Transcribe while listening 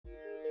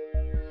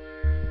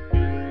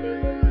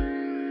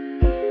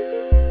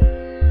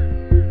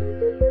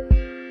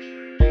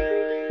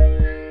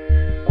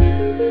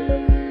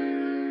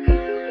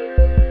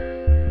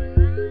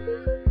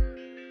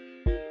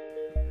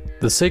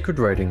The sacred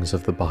writings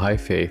of the Baha'i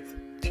Faith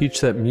teach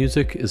that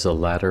music is a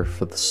ladder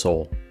for the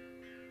soul.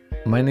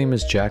 My name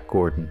is Jack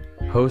Gordon,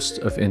 host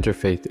of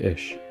Interfaith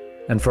Ish,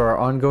 and for our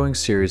ongoing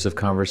series of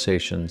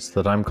conversations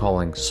that I'm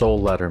calling Soul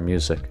Ladder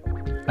Music,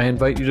 I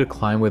invite you to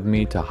climb with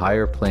me to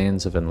higher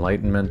planes of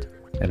enlightenment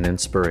and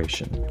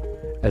inspiration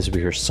as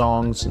we hear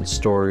songs and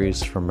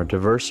stories from a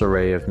diverse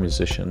array of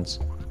musicians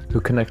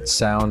who connect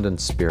sound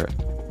and spirit.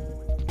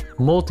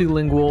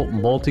 Multilingual,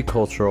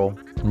 multicultural,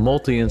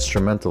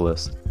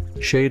 multi-instrumentalist,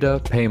 Shada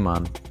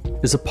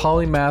Payman is a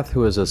polymath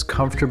who is as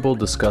comfortable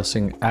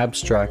discussing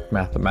abstract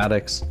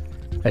mathematics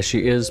as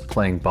she is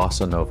playing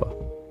bossa nova.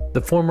 The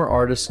former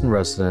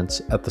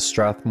artist-in-residence at the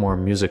Strathmore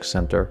Music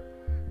Center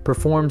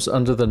performs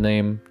under the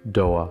name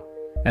Doa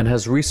and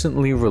has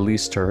recently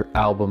released her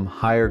album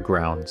Higher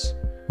Grounds,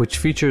 which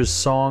features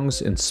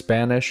songs in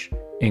Spanish,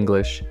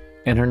 English,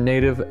 and her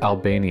native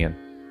Albanian.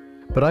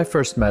 But I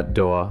first met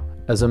Doa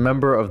as a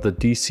member of the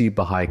DC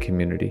Baha'i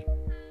community.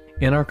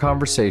 In our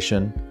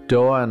conversation,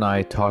 Doa and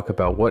I talk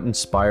about what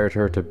inspired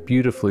her to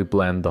beautifully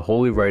blend the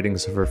holy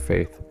writings of her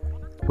faith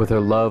with her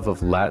love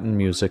of Latin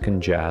music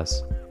and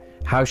jazz,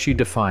 how she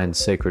defines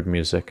sacred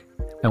music,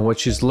 and what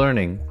she's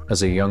learning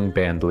as a young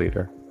band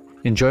leader.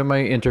 Enjoy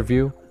my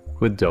interview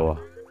with Doa.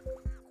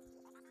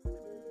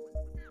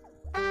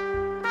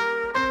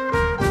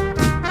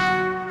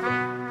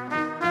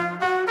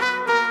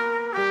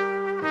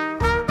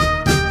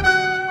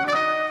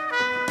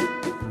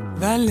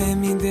 Vale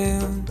mi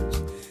Deus,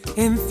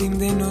 en fin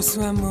de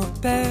nosso amor,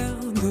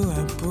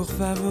 perdoa por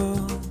favor.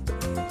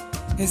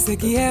 Eu sei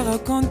que erro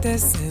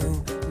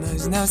aconteceu,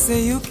 mas não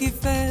sei o que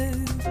fez.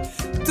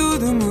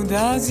 Tudo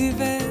mudar de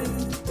vez.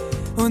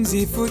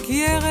 Onde foi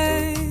que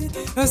errei?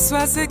 Eu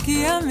só sei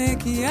que amei,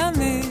 que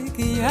amei,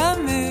 que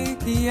amei,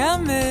 que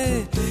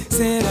amei.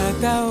 Será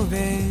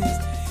talvez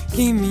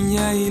que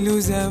minha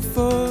ilusão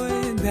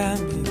foi da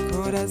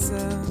meu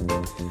coração.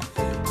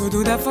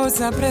 Tudo dá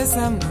força pra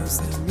essa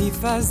moça me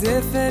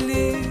fazer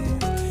feliz.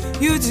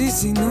 E o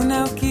destino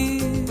não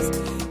quis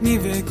me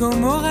ver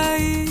como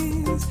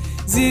raiz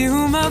de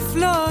uma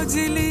flor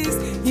de lis.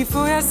 E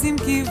foi assim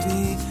que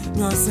vi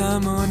nosso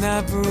amor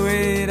na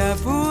poeira,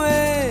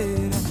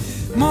 poeira.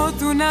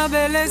 Morto na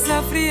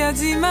beleza fria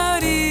de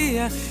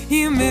Maria.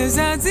 E o meu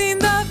jardim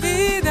da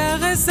vida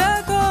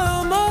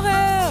ressecou,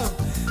 morreu.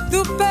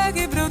 Do pé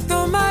que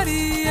brotou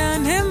Maria,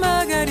 nem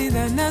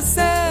Margarida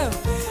nasceu.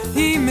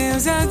 E meu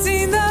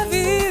jardim da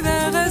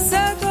vida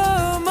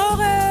ressecou,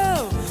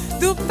 morreu.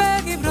 Do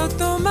pé que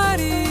brotou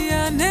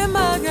Maria, nem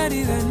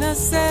Margarida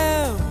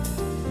nasceu.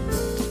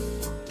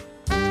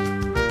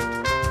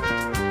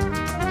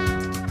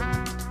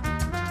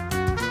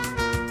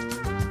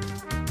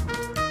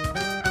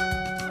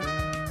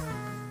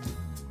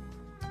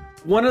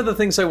 One of the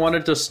things I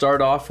wanted to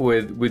start off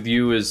with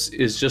you is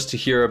just to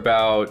hear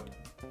about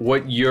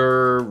what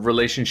your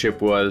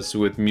relationship was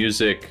with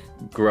music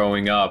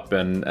growing up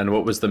and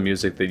what was the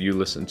music that you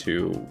listened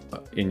to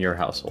in your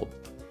household.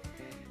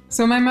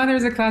 So my mother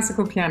is a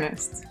classical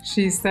pianist.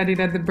 She studied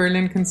at the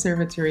Berlin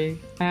Conservatory,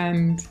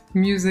 and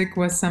music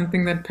was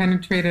something that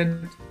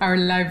penetrated our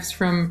lives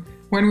from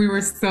when we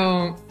were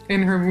still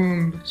in her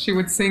womb. She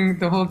would sing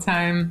the whole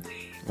time.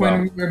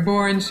 When we were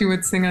born, she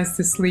would sing us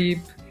to sleep.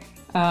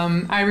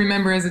 I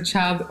remember as a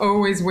child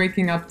always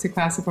waking up to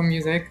classical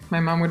music. My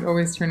mom would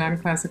always turn on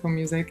classical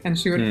music, and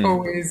she would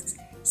always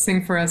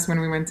sing for us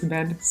when we went to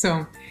bed.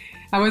 So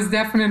I was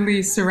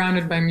definitely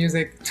surrounded by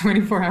music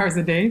 24 hours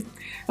a day.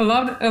 A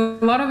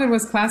lot of it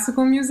was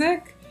classical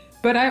music,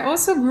 but I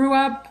also grew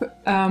up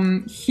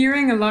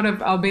hearing a lot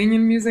of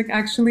Albanian music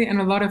actually, and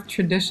a lot of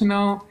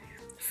traditional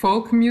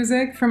folk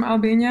music from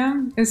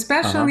Albania,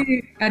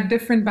 especially at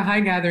different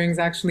Baha'i gatherings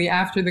actually.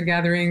 After the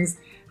gatherings,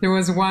 there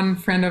was one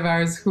friend of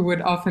ours who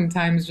would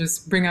oftentimes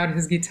just bring out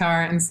his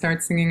guitar and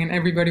start singing, and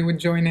everybody would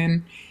join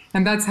in.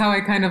 And that's how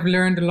I kind of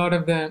learned a lot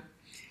of the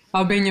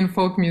Albanian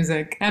folk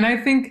music. And I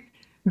think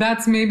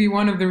that's maybe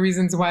one of the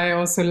reasons why I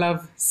also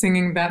love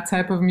singing that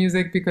type of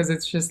music, because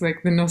it's just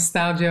like the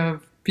nostalgia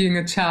of being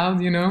a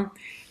child, you know,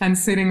 and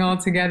sitting all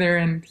together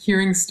and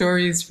hearing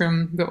stories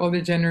from the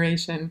older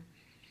generation.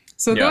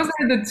 So those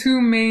are the two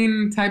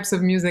main types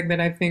of music that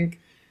I think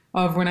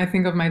of when I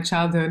think of my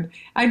childhood.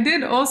 I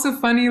did also,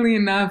 funnily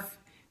enough,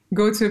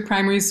 go to a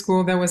primary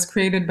school that was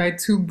created by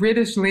two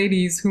British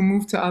ladies who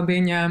moved to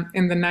Albania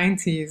in the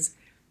 90s.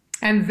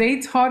 And they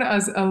taught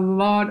us a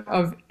lot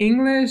of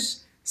English,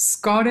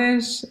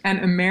 Scottish, and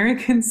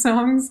American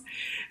songs.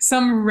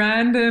 Some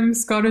random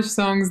Scottish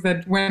songs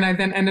that when I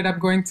then ended up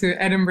going to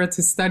Edinburgh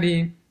to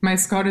study, my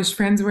Scottish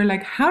friends were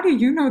like, "How do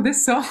you know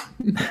this song?"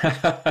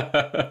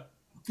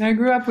 I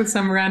grew up with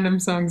some random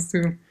songs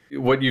too.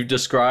 What you've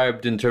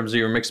described in terms of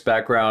your mixed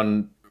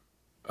background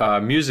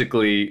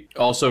musically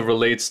also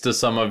relates to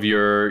some of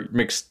your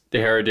mixed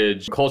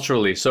heritage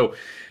culturally. So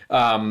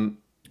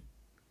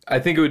I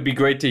think it would be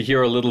great to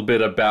hear a little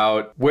bit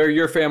about where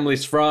your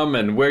family's from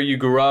and where you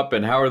grew up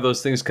and how are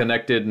those things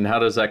connected and how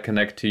does that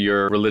connect to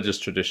your religious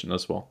tradition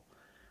as well?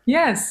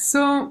 Yes,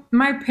 so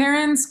my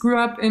parents grew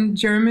up in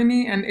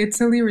Germany and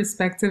Italy,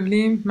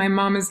 respectively. My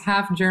mom is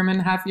half German,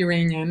 half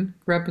Iranian,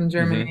 grew up in Hmm.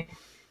 Germany.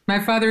 My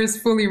father is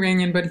full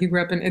Iranian, but he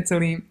grew up in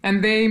Italy.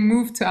 And they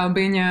moved to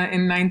Albania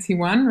in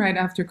 91, right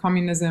after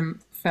communism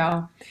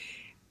fell.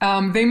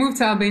 They moved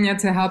to Albania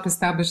to help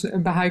establish a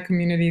Baha'i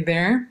community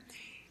there.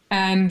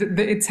 And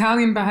the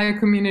Italian Baha'i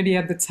community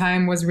at the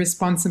time was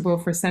responsible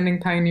for sending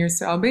pioneers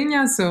to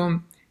Albania.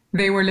 So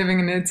they were living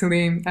in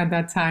Italy at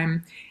that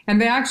time. And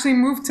they actually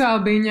moved to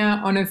Albania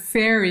on a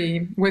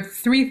ferry with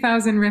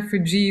 3,000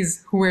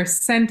 refugees who were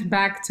sent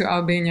back to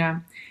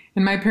Albania.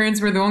 And my parents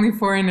were the only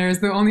foreigners,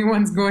 the only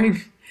ones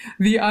going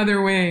the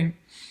other way.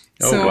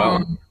 Oh, So,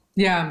 wow.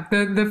 yeah,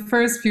 the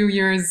first few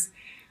years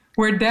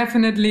were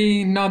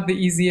definitely not the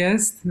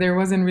easiest. There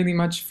wasn't really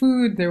much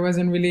food. There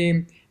wasn't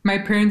really, my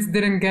parents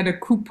didn't get a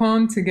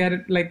coupon to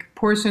get like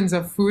portions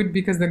of food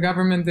because the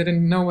government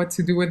didn't know what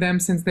to do with them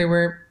since they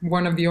were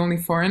one of the only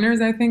foreigners,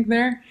 I think,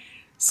 there.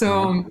 Uh-huh.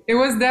 So it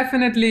was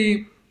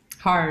definitely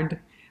hard.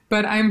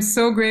 But I'm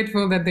so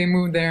grateful that they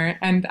moved there.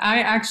 And I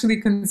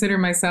actually consider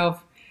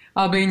myself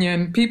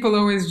Albanian. People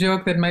always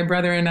joke that my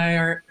brother and I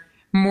are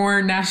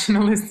more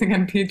nationalistic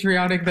and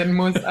patriotic than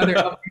most other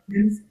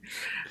Albanians.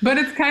 But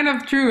it's kind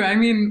of true. I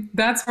mean,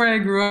 that's where I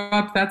grew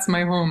up. That's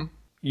my home.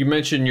 You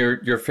mentioned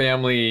your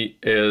family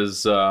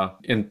is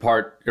in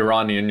part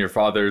Iranian. Your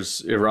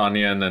father's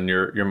Iranian, and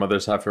your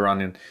mother's half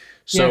Iranian.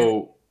 Yes.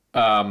 So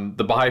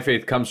the Baha'i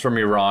faith comes from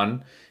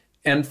Iran.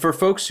 And for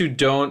folks who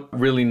don't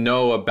really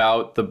know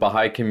about the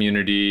Baha'i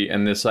community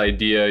and this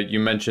idea, you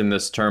mentioned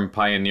this term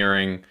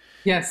pioneering.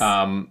 Yes.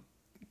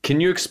 Can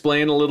you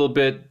explain a little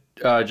bit,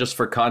 just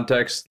for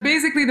context?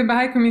 Basically, the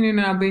Baha'i community in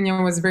Albania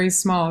was very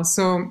small.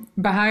 So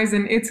Baha'is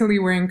in Italy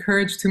were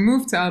encouraged to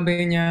move to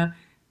Albania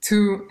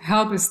to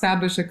help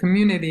establish a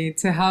community,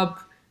 to help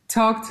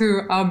talk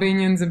to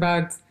Albanians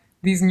about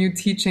these new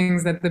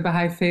teachings that the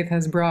Baha'i faith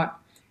has brought,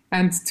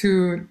 and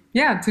to,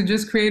 yeah, to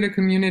just create a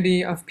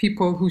community of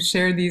people who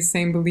share these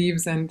same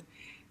beliefs and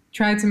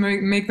try to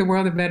make the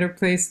world a better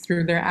place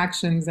through their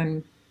actions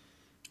and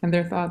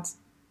their thoughts.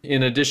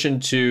 In addition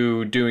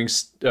to doing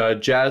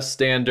jazz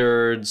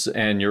standards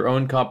and your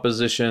own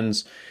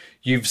compositions,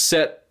 you've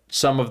set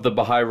some of the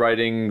Baha'i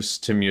writings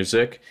to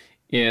music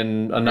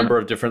in a number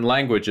of different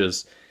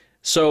languages.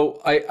 So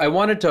I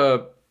wanted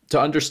to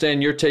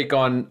understand your take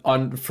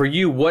on for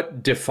you,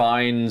 what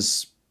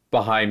defines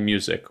Baha'i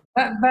music?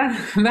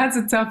 That's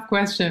a tough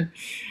question.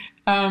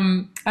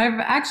 I've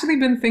actually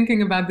been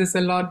thinking about this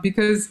a lot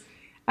because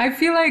I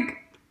feel like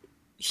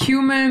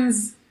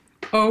humans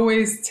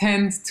always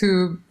tend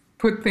to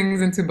put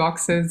things into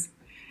boxes.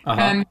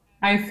 Uh-huh. And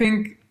I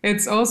think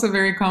it's also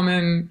very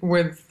common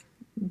with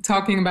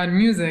talking about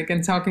music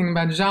and talking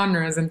about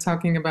genres and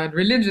talking about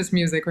religious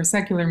music or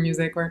secular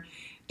music or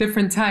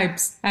different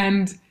types.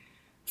 And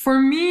for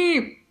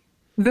me,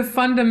 the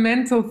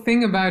fundamental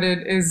thing about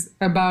it is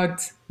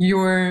about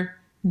your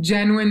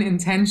genuine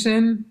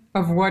intention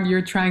of what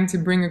you're trying to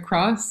bring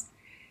across.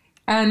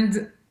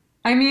 And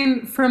I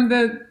mean, from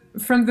the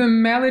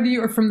melody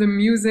or from the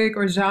music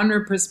or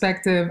genre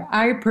perspective,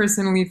 I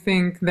personally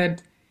think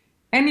that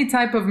any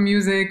type of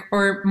music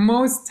or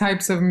most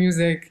types of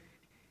music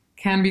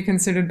can be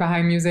considered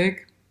Baha'i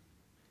music.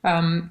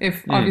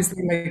 If Mm.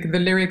 obviously, like the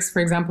lyrics, for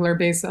example, are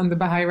based on the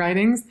Baha'i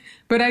writings.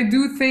 But I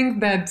do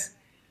think that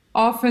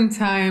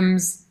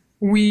oftentimes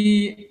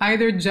we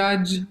either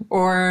judge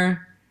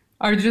or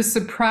are just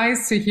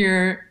surprised to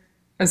hear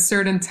a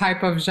certain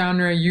type of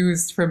genre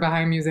used for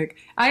Baha'i music.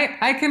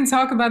 I can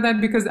talk about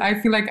that because I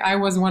feel like I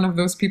was one of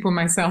those people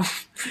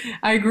myself.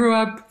 I grew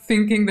up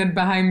thinking that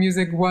Baha'i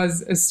music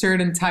was a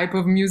certain type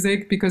of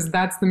music because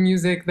that's the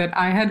music that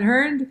I had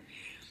heard.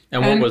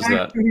 And what And was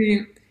that?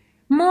 actually,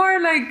 more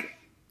like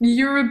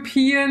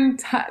European,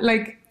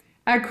 like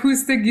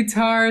acoustic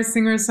guitar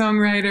singer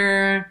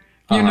songwriter,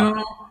 you Uh-huh.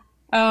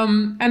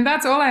 know. And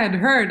that's all I had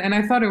heard, and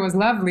I thought it was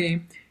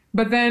lovely.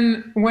 But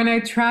then when I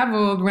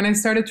traveled, when I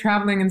started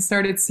traveling and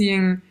started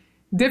seeing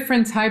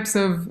different types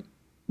of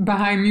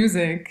Baha'i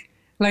music,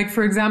 like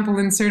for example,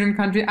 in certain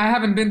countries, I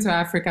haven't been to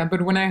Africa,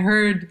 but when I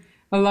heard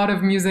a lot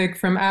of music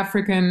from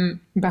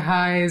African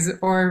Baha'is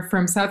or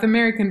from South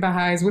American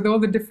Baha'is with all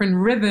the different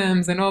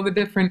rhythms and all the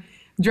different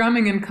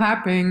drumming and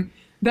clapping,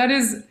 that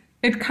is,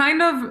 it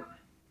kind of,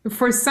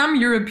 for some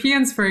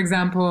Europeans, for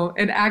example,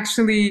 it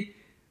actually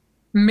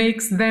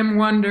makes them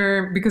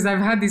wonder, because I've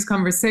had these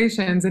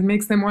conversations, it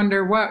makes them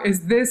wonder, what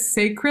is this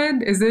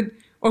sacred? Is it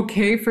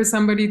okay for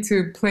somebody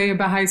to play a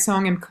Baha'i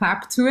song and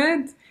clap to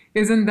it?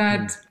 Isn't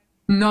that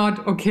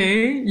not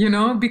okay? You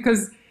know,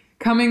 because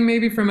coming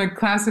maybe from a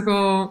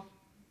classical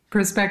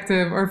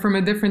perspective or from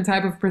a different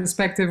type of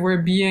perspective where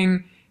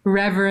being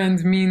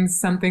reverent means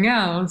something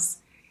else,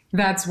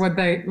 that's what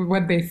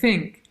they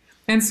think.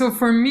 And so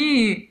for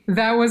me,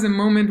 that was a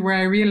moment where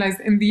I realized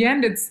in the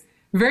end it's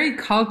very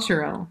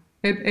cultural.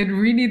 It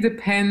really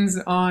depends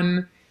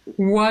on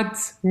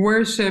what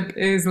worship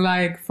is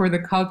like for the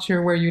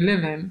culture where you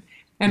live in.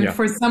 And Yeah.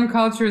 for some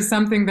cultures,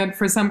 something that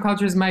for some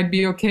cultures might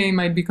be okay,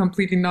 might be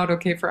completely not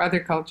okay for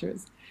other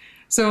cultures.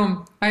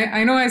 So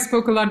I know I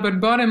spoke a lot,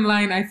 but bottom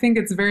line, I think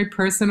it's very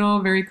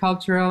personal, very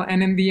cultural.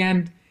 And in the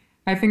end,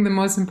 I think the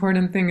most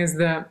important thing is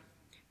the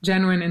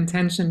genuine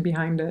intention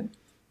behind it.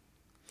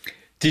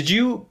 Did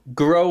you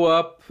grow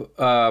up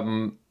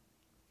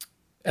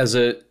as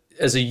a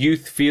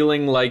youth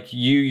feeling like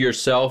you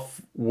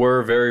yourself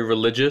were very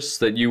religious,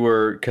 that you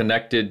were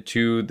connected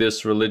to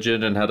this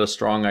religion and had a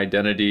strong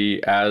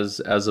identity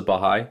as a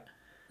Baha'i?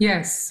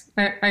 Yes,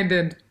 I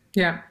did.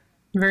 Yeah,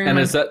 very and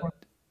much. Is that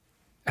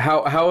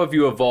how have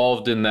you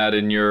evolved in that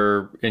in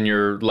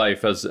your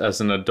life as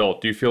an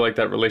adult? Do you feel like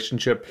that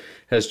relationship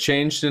has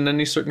changed in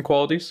any certain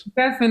qualities?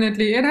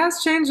 Definitely. It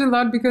has changed a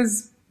lot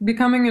because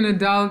becoming an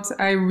adult,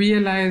 I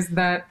realized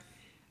that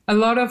a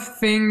lot of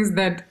things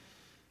that,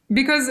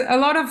 because a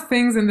lot of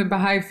things in the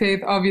Baha'i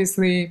faith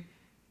obviously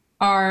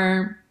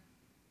are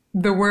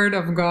the word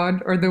of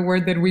God or the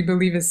word that we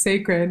believe is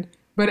sacred,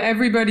 but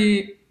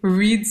everybody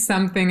reads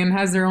something and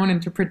has their own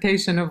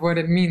interpretation of what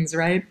it means,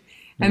 right?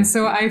 And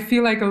so I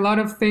feel like a lot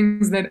of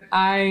things that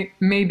I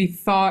maybe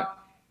thought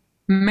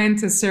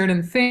meant a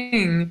certain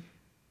thing,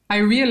 I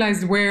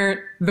realized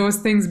were those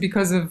things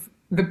because of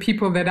the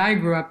people that I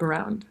grew up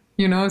around,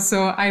 you know?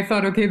 So I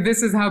thought, okay,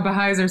 this is how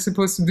Baha'is are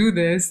supposed to do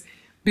this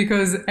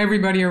because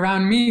everybody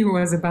around me who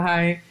was a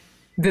Baha'i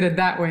did it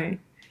that way.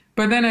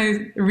 But then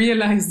I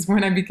realized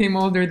when I became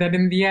older that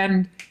in the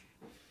end,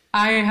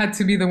 I had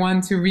to be the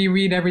one to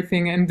reread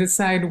everything and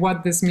decide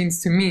what this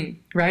means to me,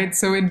 right?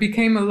 So it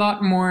became a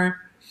lot more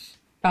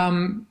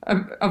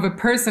of a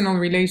personal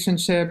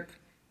relationship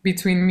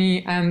between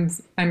me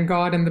and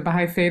God and the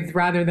Baha'i faith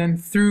rather than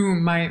through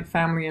my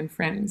family and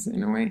friends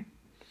in a way.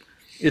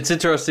 It's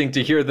interesting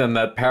to hear then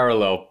that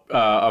parallel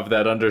of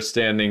that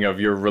understanding of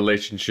your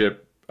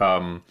relationship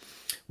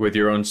with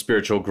your own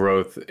spiritual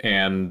growth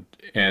and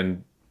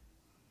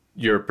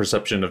your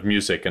perception of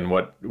music and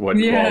what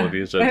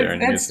qualities are there in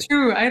music. That's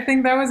true. I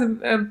think that was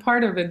a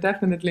part of it,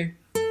 definitely.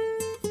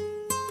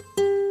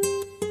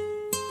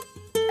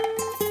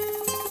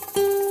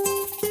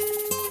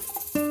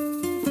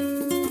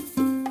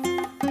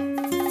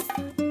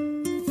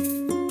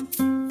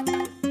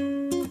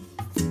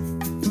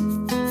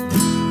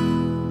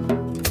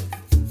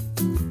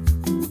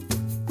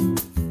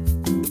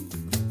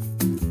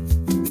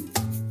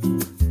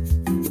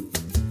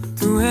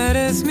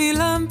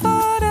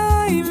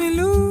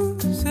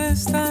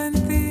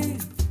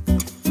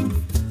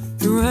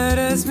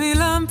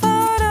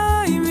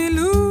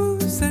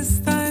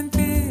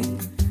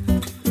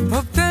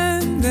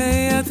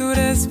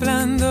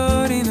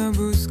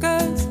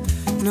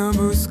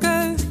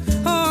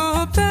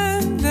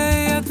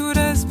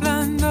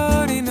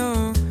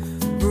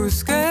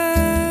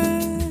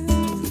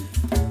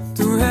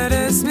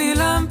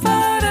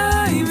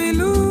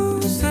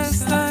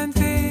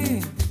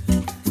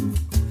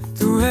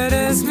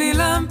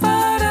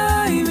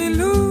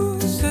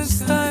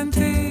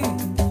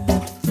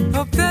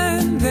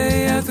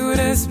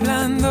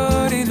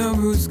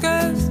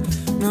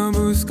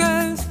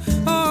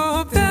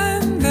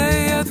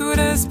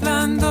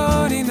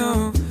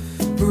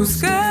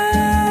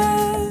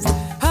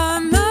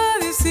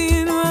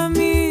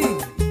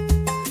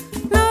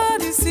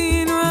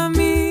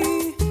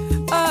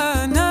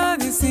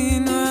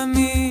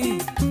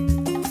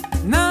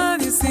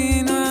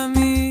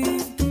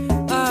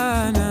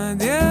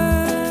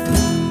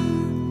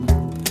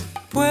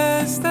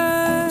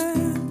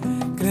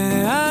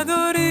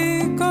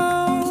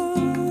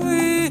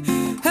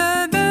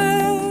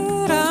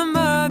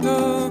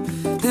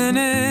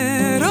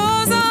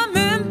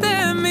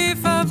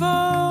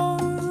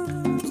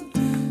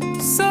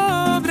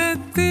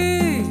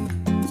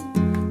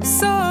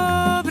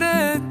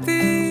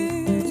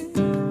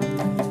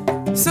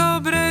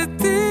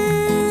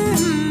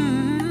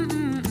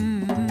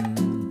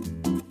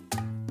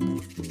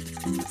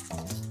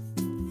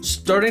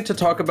 Starting to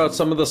talk about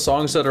some of the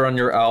songs that are on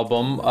your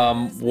album.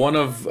 One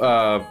of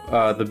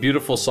the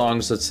beautiful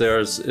songs that's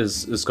there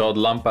is called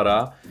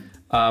Lámpara.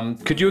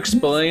 Could you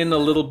explain a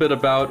little bit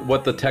about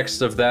what the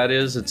text of that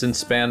is? It's in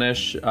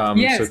Spanish.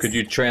 Yes. So could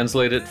you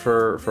translate it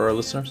for our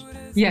listeners?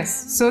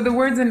 Yes. So the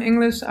words in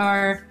English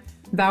are,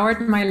 "Thou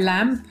art my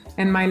lamp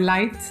and my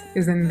light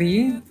is in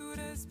thee.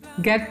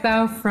 Get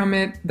thou from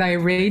it thy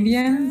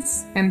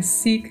radiance and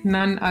seek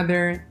none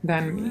other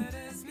than me."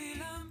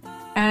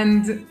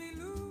 And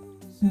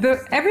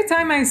every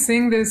time I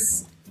sing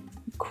this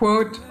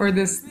quote or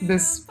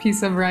this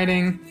piece of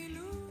writing,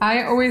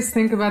 I always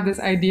think about this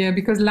idea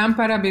because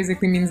lámpara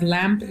basically means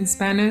lamp in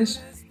Spanish.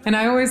 And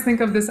I always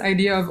think of this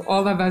idea of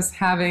all of us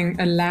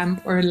having a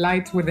lamp or a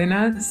light within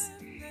us.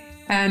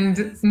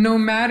 And no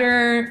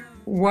matter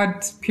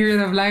what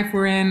period of life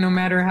we're in, no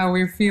matter how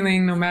we're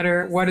feeling, no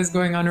matter what is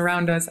going on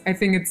around us, I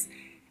think it's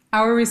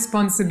our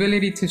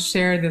responsibility to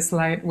share this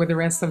light with the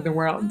rest of the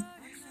world.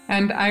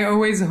 And I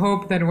always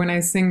hope that when I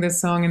sing this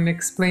song and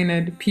explain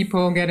it,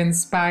 people get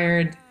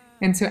inspired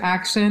into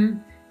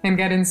action and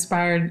get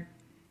inspired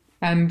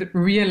and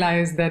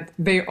realize that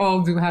they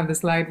all do have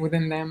this light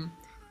within them,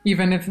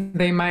 even if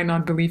they might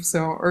not believe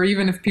so, or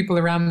even if people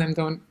around them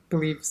don't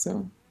believe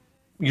so.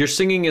 you're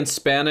singing in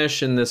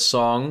Spanish in this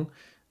song.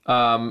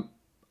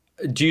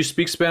 Do you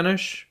speak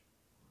Spanish?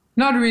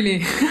 Not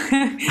really.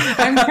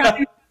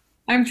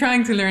 I'm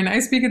trying to learn. I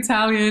speak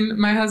Italian.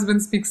 My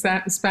husband speaks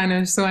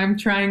Spanish, so I'm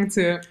trying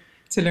to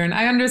learn.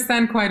 I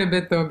understand quite a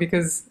bit though,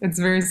 because it's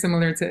very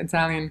similar to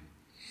Italian.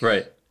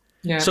 Right.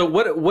 Yeah. So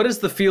what is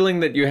the feeling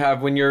that you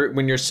have when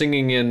you're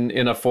singing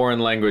in a foreign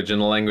language, in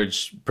a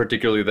language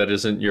particularly that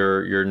isn't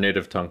your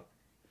native tongue?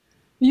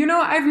 You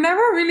know, I've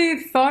never really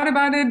thought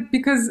about it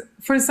because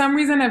for some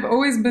reason I've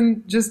always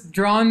been just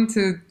drawn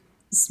to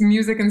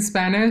music in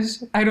Spanish.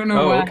 I don't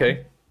know why. Oh,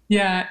 okay.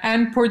 Yeah,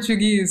 and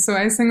Portuguese. So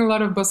I sing a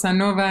lot of bossa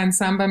nova and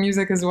samba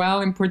music as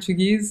well in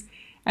Portuguese.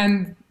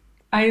 And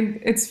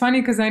it's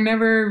funny because I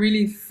never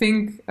really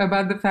think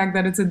about the fact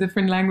that it's a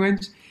different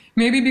language.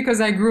 Maybe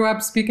because I grew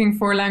up speaking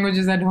 4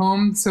 languages at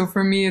home. So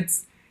for me,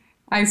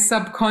 I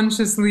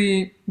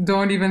subconsciously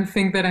don't even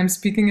think that I'm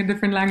speaking a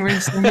different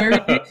language. So my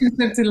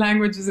relationship to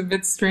language is a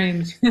bit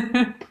strange.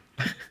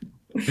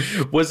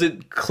 Was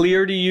it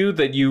clear to you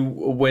that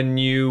when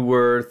you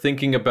were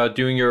thinking about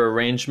doing your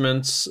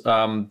arrangements,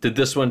 did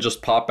this one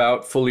just pop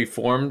out fully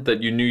formed,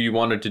 that you knew you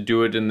wanted to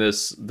do it in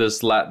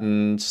this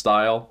Latin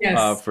style?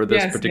 Yes. For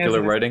this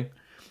particular writing?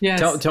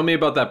 Yes. Tell me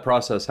about that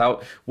process.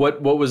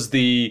 What was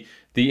the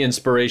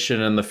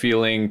inspiration and the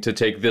feeling to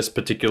take this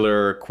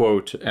particular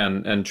quote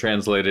and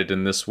translate it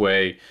in this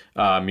way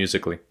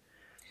musically?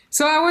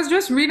 So I was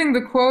just reading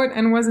the quote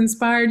and was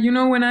inspired. You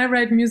know, when I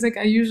write music,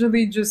 I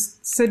usually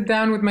just sit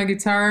down with my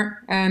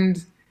guitar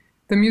and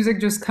the music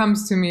just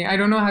comes to me. I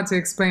don't know how to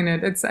explain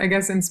it. It's, I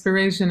guess,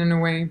 inspiration in a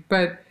way,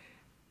 but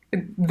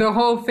the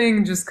whole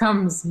thing just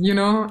comes, you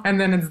know, and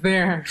then it's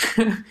there.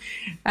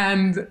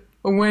 And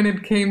when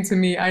it came to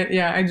me,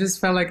 I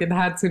just felt like it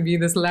had to be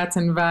this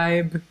Latin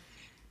vibe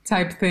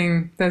type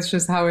thing. That's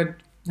just how it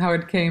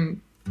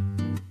came.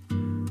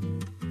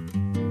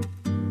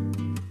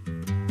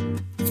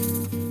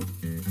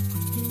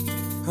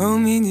 Oh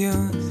mi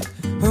Dios,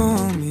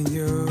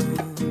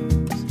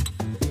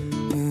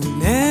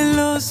 une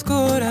los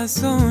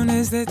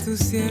corazones de tus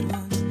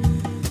siervos,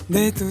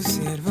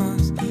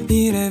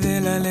 y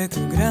revélale tu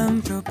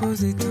gran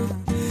propósito.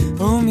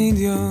 Oh mi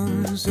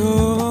Dios,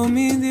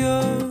 une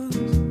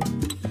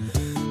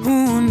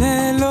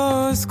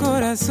los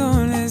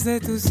corazones de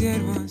tus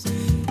siervos,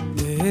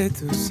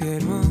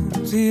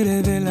 y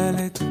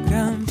revélale tu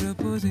gran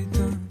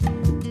propósito.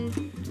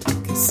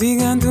 Que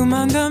sigan tus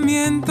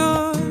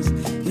mandamientos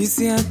y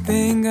se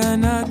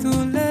atengan a tu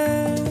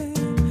ley.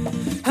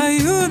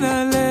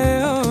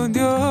 Ayúdale, oh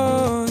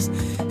Dios,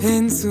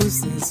 en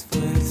sus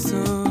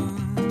esfuerzos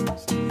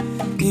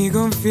y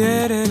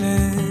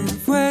confiérele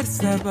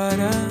fuerza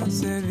para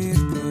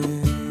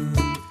servirte.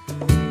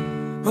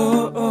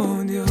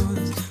 Oh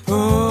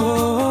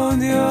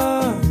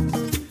Dios,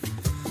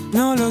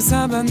 no los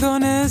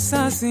abandones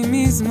a sí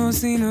mismos,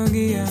 sino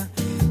guía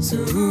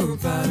su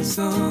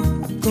paso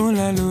con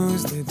la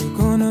luz de tu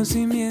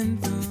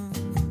conocimiento.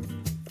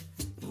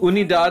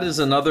 Unidad is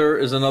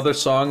another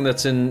song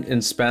that's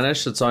in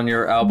Spanish. It's on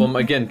your album.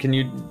 Again, can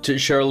you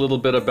share a little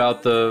bit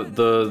about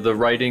the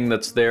writing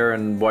that's there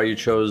and why you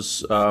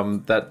chose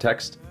that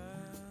text?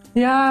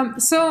 Yeah,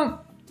 so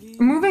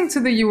moving to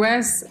the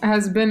US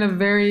has been a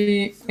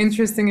very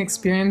interesting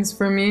experience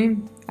for me,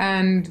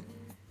 and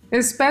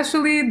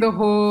especially the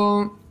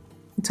whole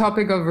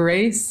topic of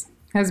race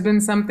has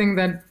been something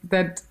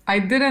that I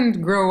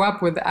didn't grow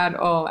up with at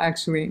all,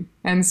 actually.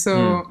 And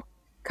so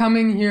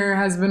coming here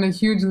has been a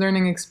huge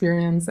learning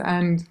experience.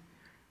 And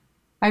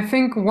I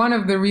think one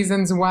of the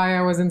reasons why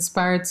I was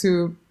inspired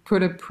to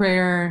put a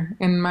prayer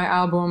in my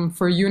album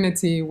for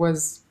unity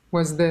was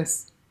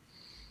this.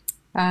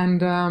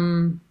 And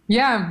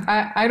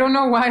I don't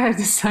know why I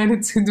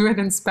decided to do it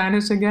in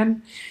Spanish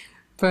again,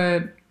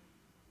 but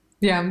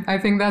yeah, I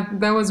think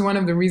that was one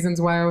of the reasons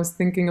why I was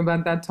thinking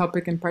about that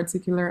topic in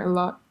particular a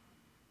lot.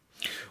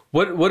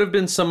 What have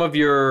been some of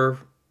your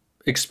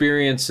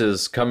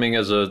experiences coming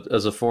as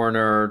a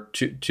foreigner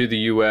to the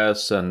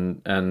US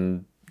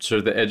and sort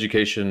of the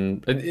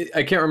education?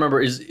 I can't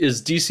remember.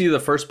 Is DC the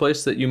first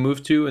place that you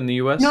moved to in the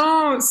US?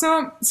 No,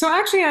 so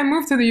actually I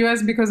moved to the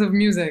US because of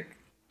music.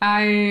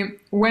 I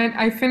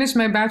finished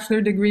my bachelor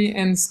degree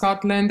in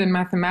Scotland in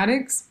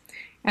mathematics,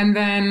 and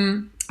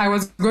then I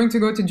was going to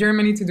go to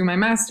Germany to do my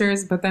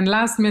master's, but then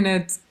last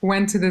minute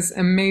went to this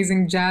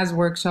amazing jazz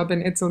workshop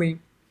in Italy.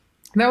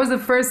 That was the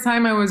first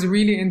time I was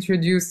really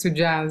introduced to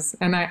jazz,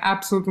 and I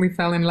absolutely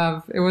fell in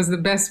love. It was the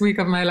best week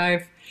of my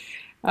life.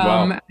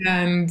 Wow.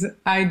 And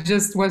I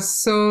just was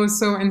so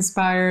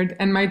inspired.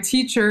 And my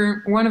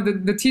teacher, one of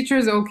the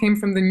teachers all came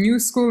from the New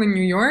School in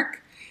New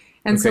York.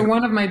 And so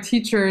one of my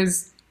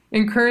teachers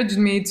encouraged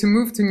me to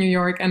move to New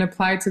York and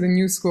apply to the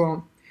New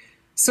School.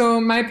 So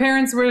my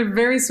parents were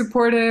very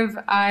supportive.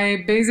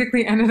 I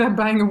basically ended up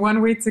buying a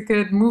one-way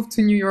ticket, moved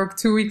to New York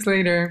 2 weeks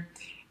later,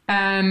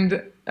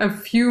 and a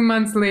few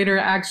months later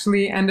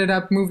actually ended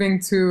up moving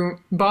to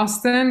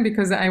Boston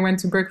because I went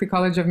to Berklee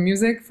College of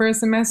Music for a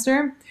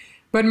semester.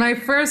 But my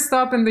first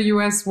stop in the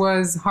US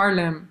was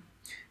Harlem.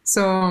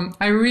 So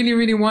I really,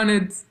 really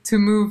wanted to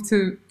move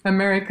to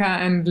America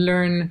and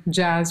learn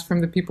jazz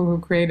from the people who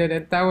created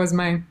it. That was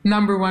my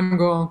number one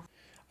goal.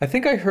 I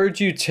think I heard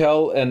you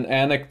tell an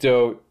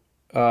anecdote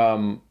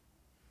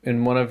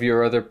in one of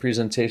your other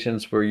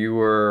presentations where you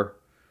were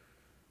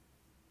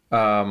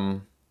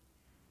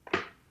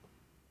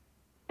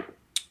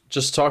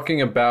just talking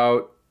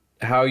about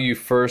how you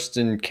first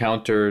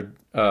encountered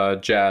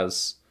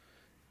jazz,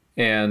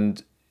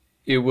 and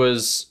it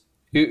was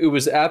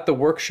at the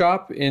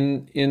workshop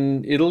in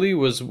Italy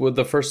was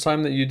the first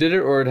time that you did it,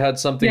 or it had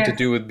something to Yes.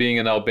 do with being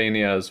in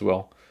Albania as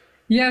well?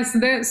 Yes,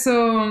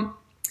 so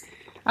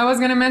I was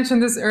going to mention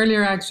this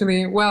earlier,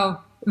 actually.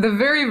 Well, the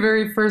very,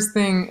 very first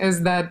thing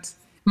is that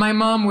my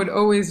mom would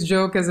always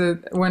joke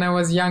when I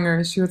was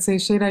younger. She would say,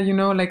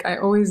 Shada, like I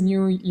always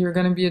knew you're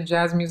going to be a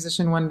jazz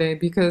musician one day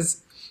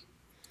because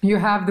you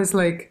have this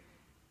like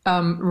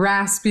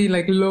raspy,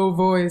 like low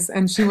voice.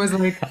 And she was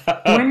like,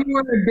 when you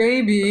were a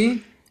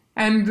baby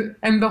and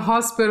the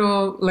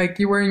hospital, like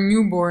you were a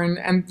newborn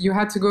and you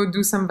had to go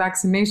do some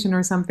vaccination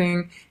or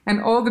something,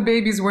 and all the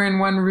babies were in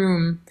one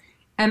room.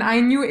 And I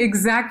knew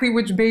exactly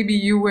which baby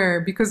you were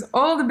because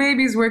all the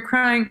babies were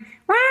crying,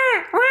 wah,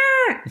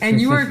 wah, and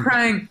you were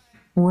crying,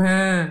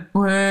 wah,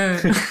 wah.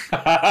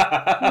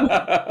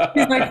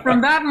 He's like,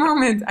 from that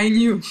moment, I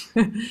knew.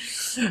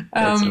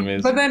 That's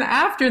amazing. But then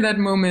after that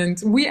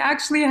moment, we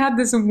actually had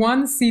this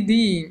one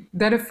CD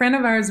that a friend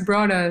of ours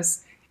brought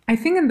us, I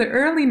think in the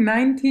early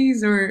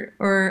 90s or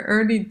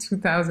early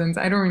 2000s,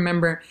 I don't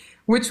remember,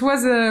 which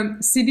was a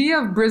CD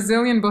of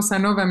Brazilian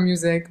bossa nova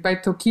music by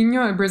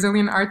Toquinho, a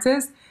Brazilian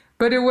artist,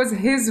 but it was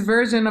his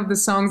version of the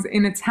songs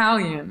in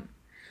Italian.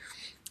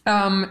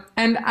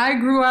 And I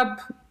grew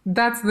up,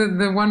 that's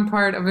the one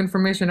part of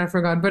information I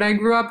forgot, but I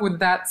grew up with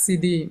that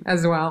CD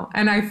as well.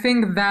 And I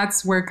think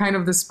that's where kind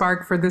of the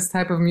spark for this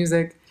type of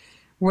music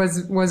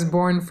was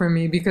born for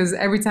me, because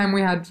every time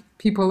we had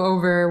people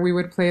over, we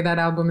would play that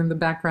album in the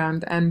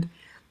background. And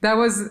that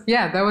was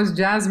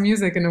jazz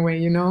music in a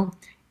way,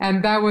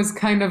 And that was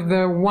kind of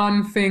the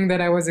one thing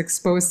that I was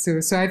exposed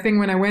to. So I think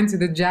when I went to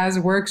the jazz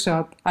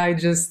workshop,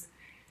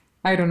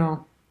 I don't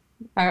know,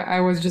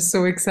 I was just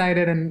so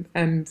excited,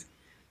 and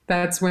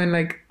that's when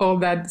like all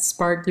that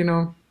spark,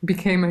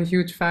 became a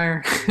huge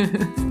fire.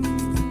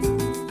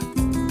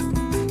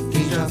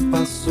 Quem já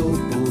passou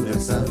por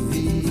essa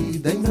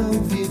vida e não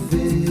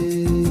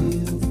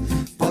viveu,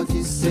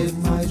 pode ser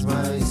mais,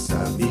 mas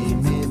sabe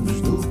menos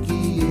do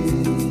que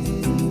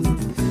eu,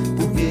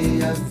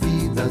 porque a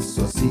vida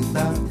só se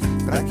dá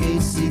pra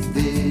quem se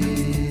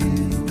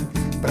deu,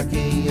 pra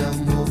quem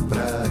amou,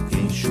 pra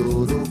quem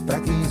chorou, pra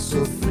quem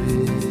sofreu.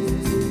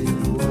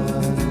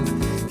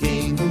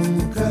 Quem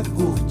nunca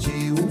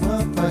curtiu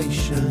uma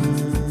paixão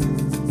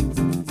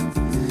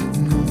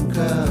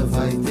nunca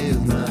vai ter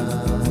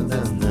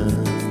nada,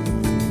 não.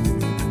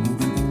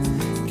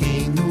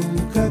 Quem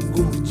nunca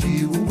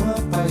curtiu uma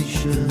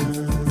paixão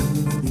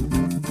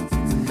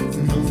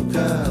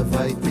nunca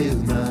vai ter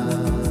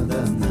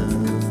nada,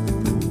 não.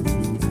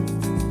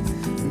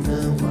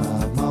 Não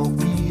há mal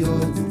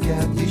pior do que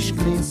a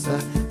descrença,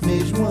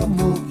 mesmo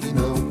amor que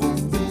não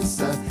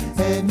compensa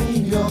é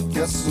melhor que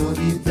a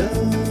solidão.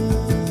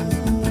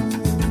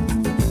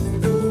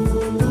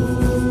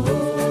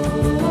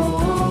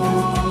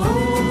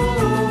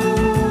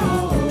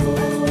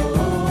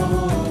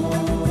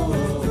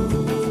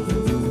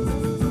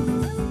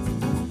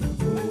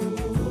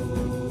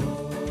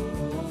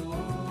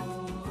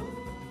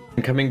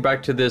 Coming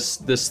back to this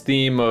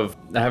theme of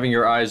having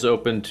your eyes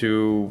open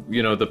to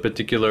the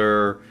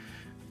particular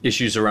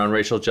issues around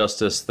racial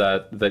justice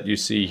that you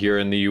see here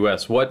in the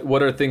U.S.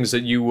 What are things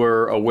that you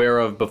were aware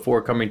of before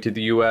coming to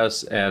the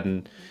U.S.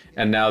 and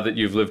now that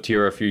you've lived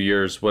here a few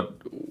years, what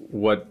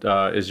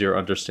is your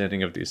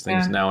understanding of these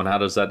things now, and how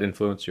does that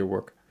influence your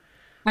work?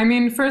 I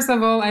mean, first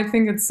of all, I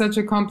think it's such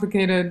a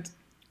complicated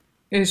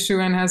issue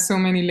and has so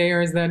many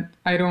layers that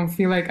I don't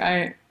feel like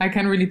I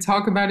can really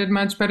talk about it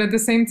much. But at the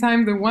same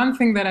time, the one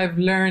thing that I've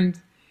learned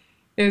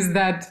is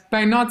that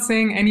by not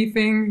saying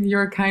anything,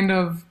 you're kind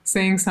of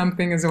saying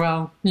something as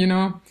well,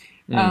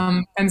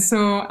 And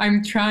so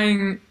I'm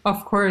trying,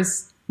 of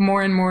course,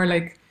 more and more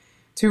like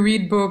to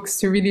read books,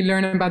 to really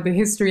learn about the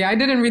history. I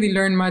didn't really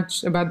learn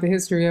much about the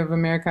history of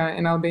America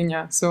in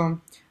Albania. So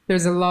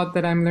there's a lot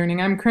that I'm learning.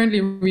 I'm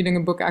currently reading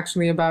a book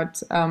actually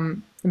about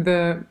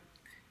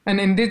an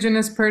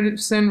indigenous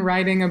person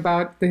writing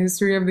about the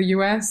history of the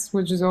US,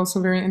 which is also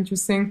very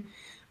interesting.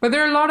 But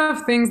there are a lot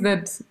of things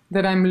that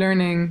I'm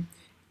learning.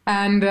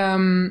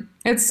 And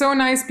it's so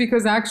nice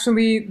because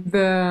actually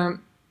the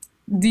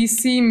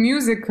DC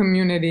music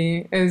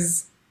community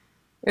is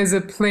a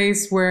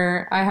place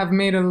where I have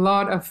made a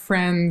lot of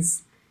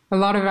friends, a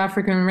lot of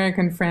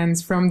African-American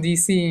friends from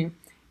DC.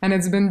 And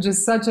it's been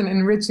just such an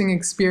enriching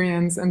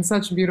experience and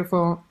such a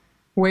beautiful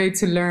way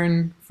to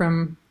learn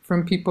from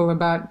people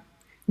about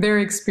their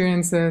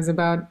experiences,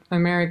 about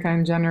America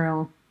in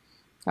general.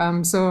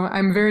 So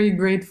I'm very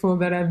grateful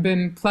that I've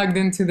been plugged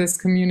into this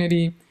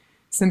community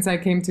since I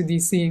came to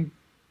DC.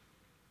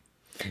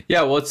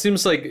 Yeah, well, it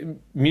seems like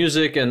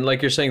music, and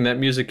like you're saying, that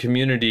music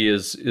community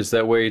is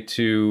that way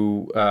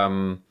to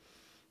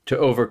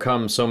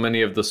overcome so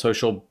many of the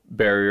social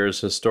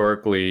barriers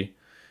historically.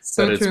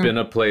 So That it's true. been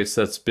a place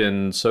that's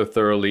been so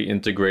thoroughly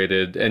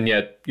integrated, and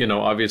yet,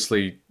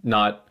 obviously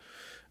not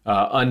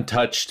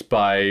untouched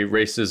by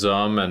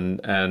racism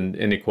and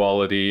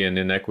inequality and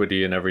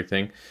inequity and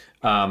everything.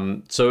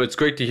 So it's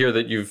great to hear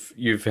that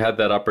you've had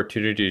that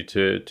opportunity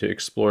to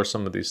explore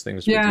some of these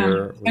things with Yeah,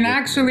 your and community.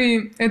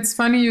 actually, it's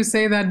funny you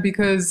say that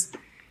because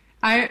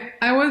I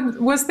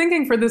was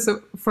thinking for this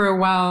for a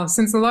while.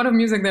 Since a lot of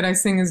music that I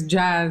sing is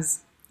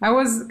jazz, I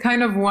was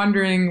kind of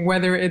wondering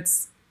whether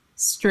it's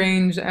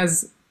strange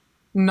as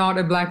not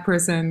a black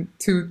person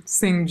to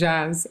sing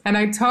jazz. And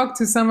I talked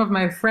to some of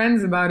my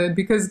friends about it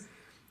because,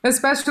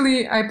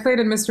 especially, I played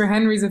at Mr.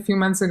 Henry's a few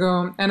months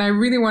ago, and I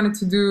really wanted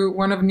to do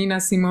one of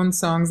Nina Simone's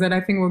songs that I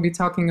think we'll be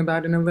talking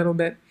about in a little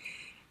bit.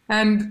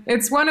 And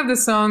it's one of the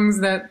songs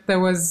that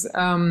was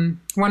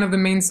one of the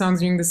main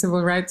songs during the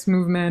civil rights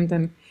movement.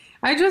 And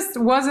I just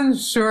wasn't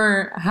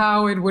sure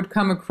how it would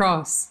come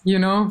across,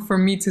 for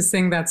me to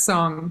sing that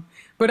song.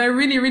 But I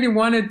really, really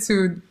wanted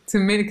to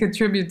make a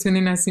tribute to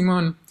Nina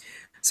Simone.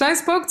 So I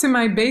spoke to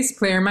my bass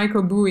player,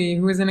 Michael Bowie,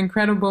 who is an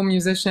incredible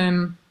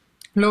musician,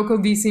 local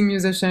DC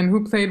musician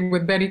who played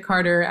with Betty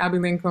Carter, Abby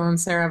Lincoln,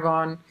 Sarah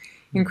Vaughan,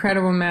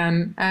 incredible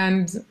man.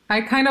 And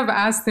I kind of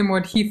asked him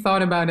what he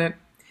thought about it.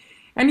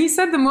 And he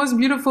said the most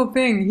beautiful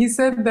thing. He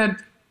said that,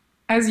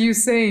 as you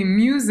say,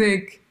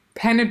 music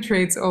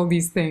penetrates all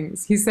these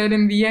things. He said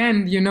in the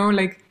end,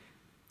 like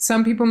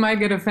some people might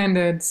get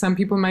offended, some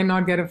people might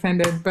not get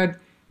offended, but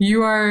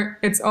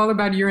it's all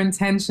about your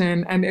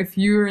intention. And if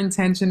your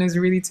intention is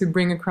really to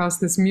bring across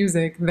this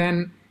music,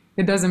 then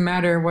it doesn't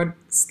matter what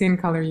skin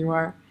color you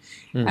are.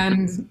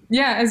 And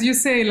yeah, as you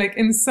say, like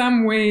in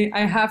some way,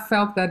 I have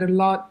felt that a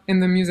lot in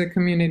the music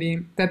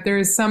community, that there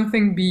is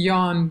something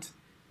beyond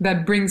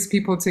that brings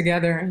people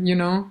together,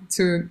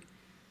 to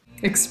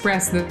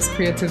express this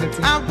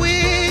creativity. I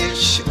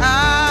wish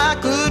I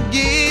could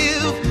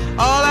give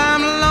all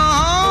I'm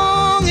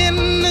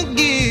longing to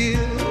give.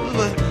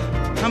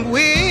 I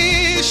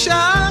wish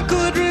I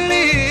could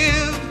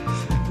live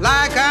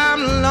like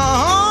I'm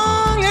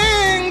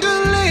longing to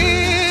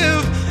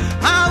live.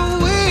 I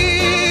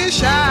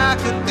wish I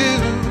could do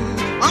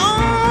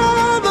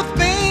all the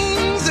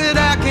things that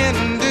I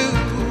can do,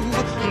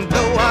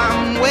 though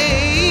I'm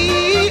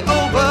way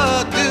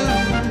overdue.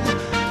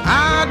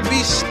 I'd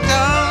be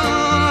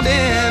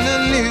starting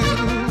anew.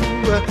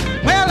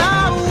 Well,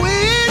 I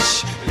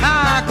wish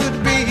I could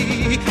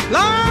be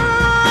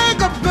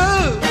like a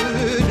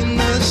bird in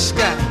the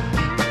sky.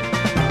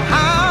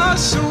 How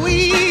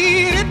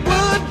sweet it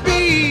would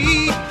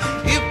be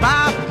if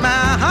I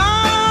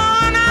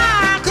found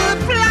I could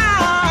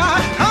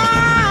fly.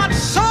 I'd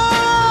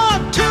soar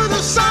to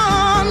the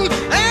sun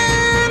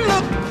and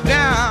look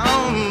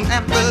down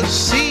at the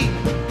sea.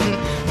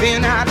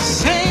 Then I'd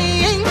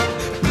sing,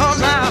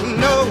 'cause I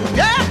know,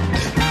 yeah.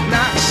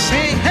 Not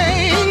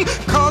sing,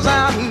 'cause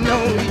I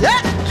know,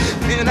 yeah.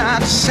 Then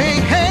I'd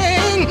sing,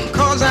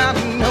 'cause I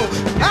know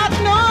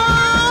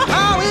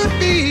how it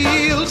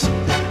feels.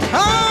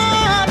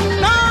 I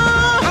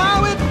know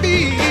how it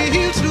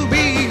feels to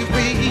be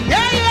free.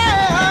 Yeah,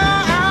 yeah,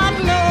 I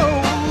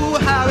know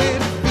how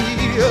it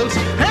feels.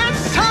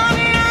 Yes, I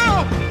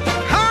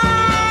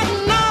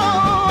know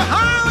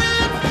how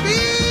it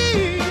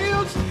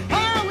feels.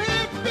 How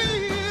it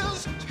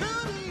feels to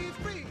be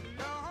free.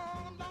 No,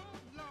 no,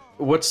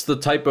 no. What's the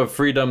type of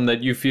freedom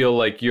that you feel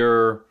like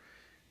you're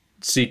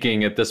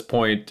seeking at this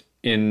point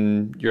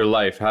in your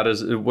life?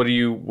 What do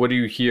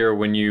you hear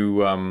when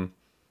you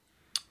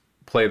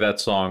play that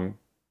song?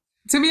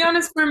 To be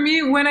honest, for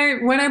me, when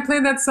I play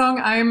that song,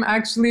 I'm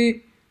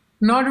actually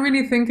not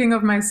really thinking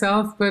of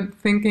myself, but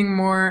thinking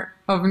more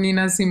of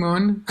Nina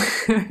Simone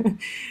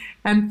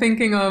and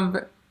thinking of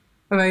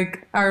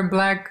like our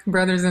black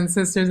brothers and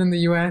sisters in the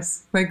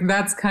US. Like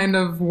that's kind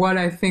of what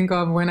I think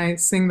of when I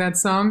sing that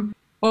song.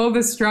 All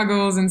the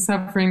struggles and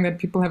suffering that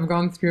people have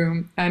gone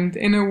through. And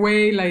in a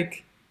way,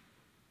 like,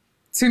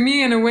 to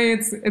me, in a way,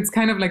 it's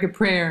kind of like a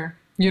prayer,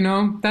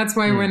 That's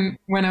why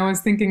when I was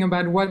thinking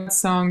about what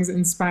songs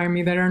inspire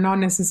me that are not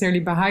necessarily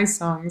Baha'i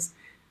songs,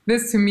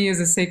 this to me is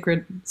a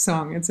sacred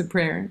song. It's a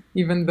prayer,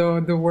 even though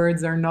the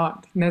words are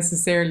not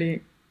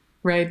necessarily,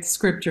 right,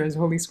 scriptures,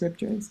 holy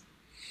scriptures.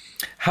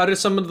 How do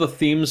some of the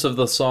themes of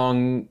the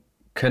song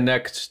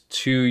connect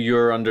to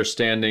your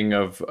understanding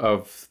of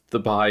the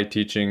Baha'i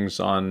teachings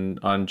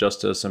on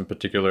justice, in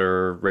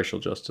particular racial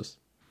justice?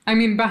 I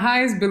mean,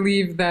 Baha'is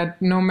believe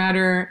that no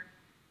matter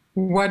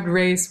what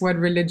race, what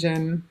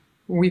religion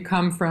we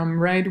come from,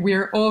 right? We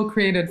are all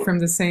created from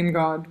the same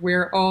God.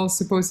 We're all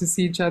supposed to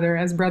see each other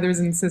as brothers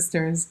and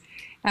sisters.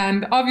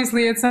 And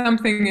obviously it's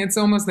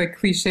almost like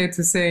cliche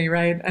to say,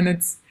 right? And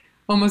it's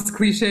almost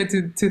cliche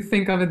to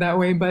think of it that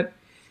way, but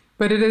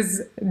it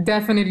is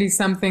definitely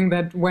something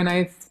that when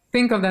I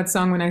think of that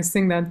song, when I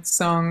sing that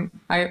song,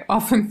 I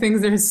often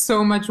think there's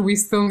so much we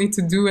still need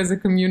to do as a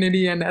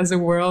community and as a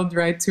world,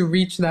 right, to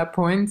reach that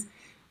point.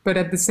 but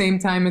at the same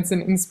time, it's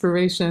an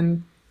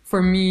inspiration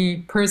for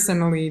me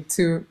personally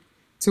to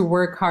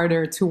work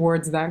harder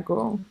towards that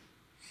goal.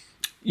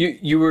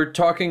 You were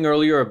talking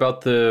earlier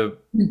about the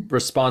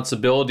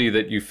responsibility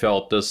that you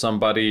felt as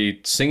somebody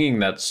singing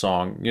that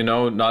song,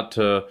 not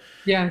to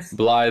Yes.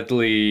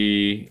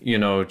 blithely,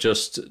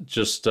 just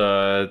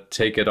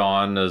take it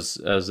on as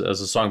a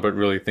song, but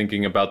really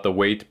thinking about the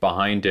weight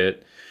behind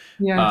it.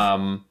 Yes.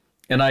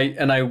 And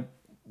I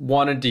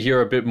wanted to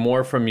hear a bit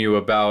more from you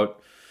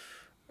about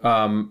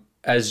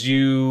as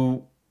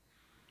you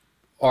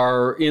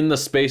are in the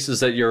spaces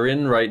that you're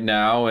in right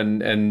now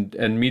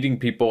and meeting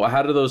people,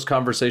 how do those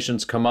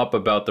conversations come up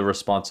about the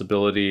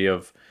responsibility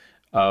of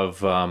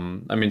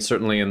I mean,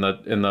 certainly in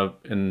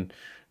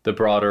the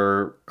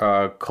broader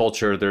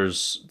culture,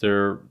 there's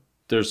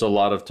a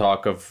lot of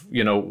talk of,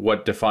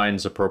 what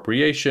defines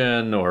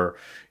appropriation, or,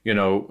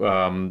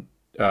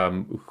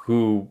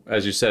 who,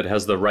 as you said,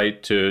 has the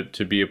right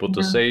to be able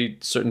to say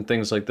certain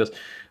things like this.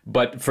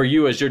 But for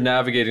you, as you're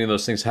navigating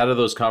those things, how do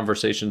those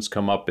conversations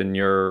come up with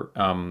your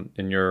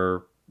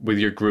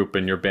group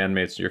and your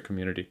bandmates, your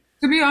community?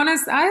 To be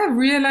honest, I have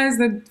realized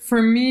that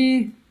for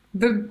me,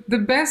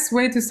 the best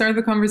way to start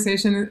the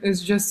conversation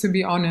is just to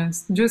be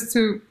honest, just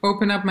to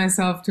open up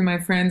myself to my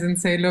friends and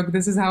say, look,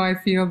 this is how I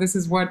feel. This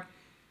is what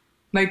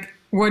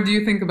do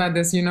you think about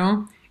this,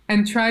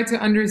 and try to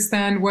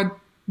understand what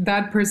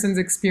that person's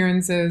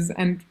experience is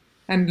and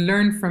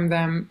learn from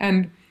them.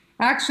 And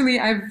actually,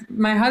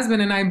 my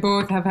husband and I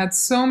both have had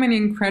so many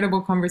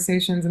incredible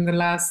conversations in the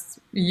last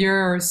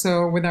year or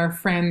so with our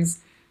friends,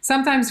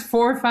 sometimes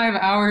 4 or 5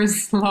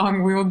 hours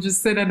long. We will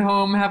just sit at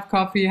home, have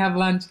coffee, have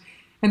lunch,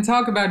 and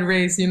talk about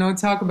race,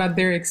 talk about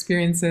their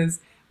experiences.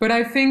 But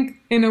I think,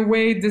 in a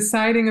way,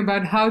 deciding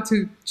about how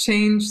to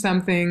change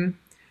something,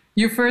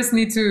 you first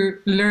need to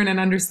learn and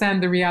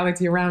understand the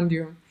reality around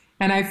you.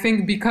 And I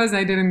think because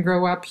I didn't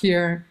grow up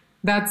here,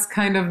 that's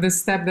kind of the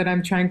step that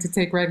I'm trying to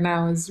take right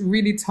now, is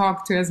really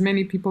talk to as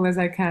many people as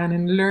I can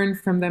and learn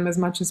from them as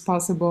much as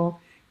possible,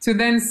 to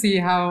then see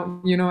how,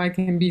 I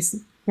can be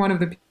one of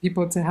the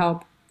people to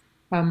help,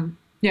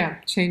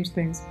 change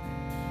things.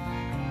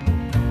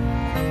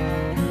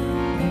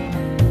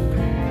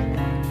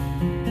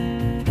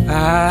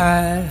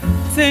 I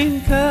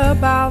think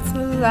about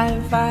the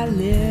life I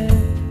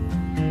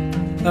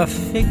live, a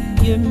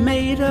figure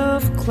made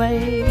of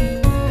clay,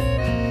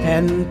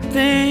 and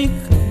think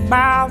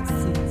about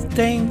the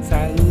things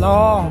I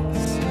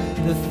lost,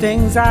 the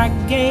things I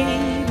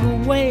gave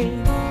away.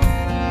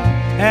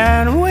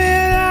 And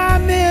when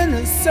I'm in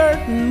a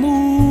certain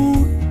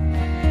mood,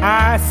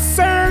 I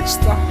search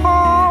the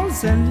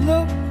halls and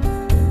look.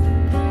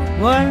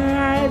 One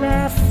night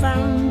I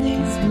found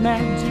these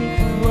magic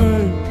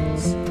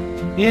words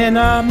in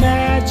a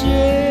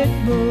magic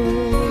book.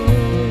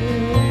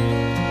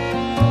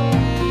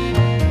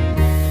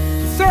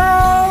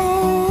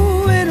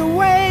 Throw it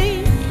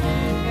away,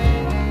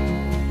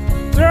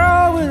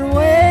 throw it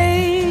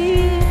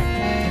away.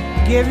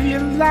 Give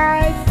your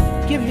life,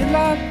 give your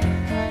love,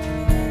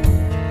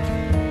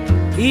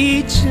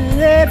 each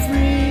and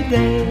every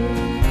day.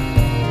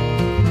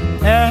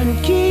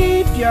 And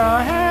keep your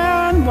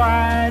hand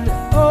wide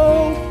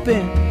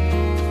open,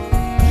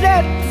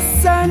 let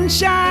the sun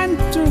shine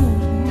through,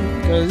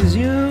 'cause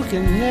you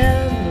can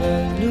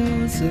never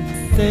lose a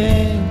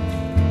thing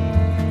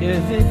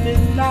if it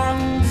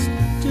belongs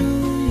to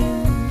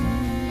you.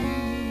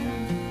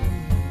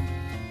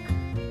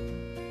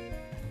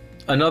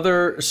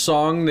 Another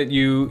song that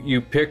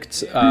you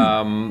picked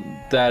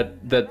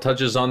that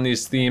touches on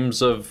these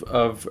themes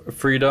of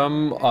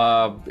freedom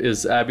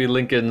is Abbey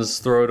Lincoln's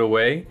 "Throw It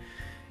Away,"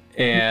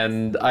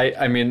 and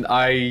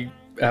I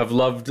have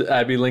loved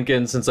Abbey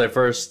Lincoln since I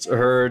first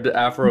heard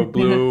Afro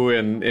Blue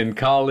in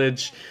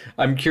college.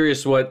 I'm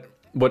curious what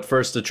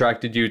first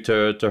attracted you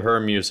to her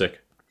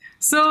music.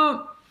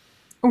 So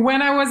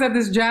when I was at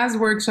this jazz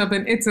workshop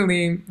in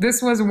Italy,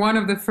 this was one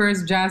of the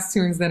first jazz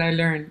tunes that I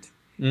learned.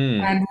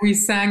 And we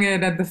sang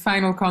it at the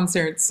final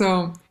concert.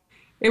 So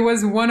it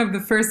was one of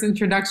the first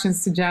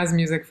introductions to jazz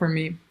music for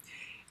me.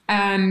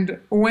 And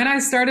when I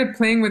started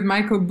playing with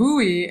Michael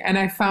Bowie and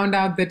I found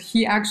out that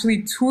he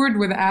actually toured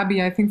with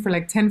Abby, I think for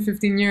like 10,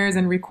 15 years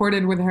and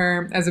recorded with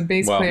her as a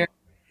bass player,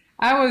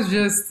 I was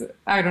just,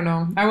 I don't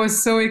know, I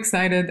was so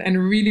excited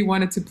and really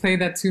wanted to play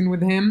that tune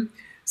with him.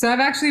 So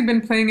I've actually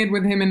been playing it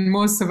with him in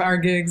most of our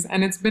gigs,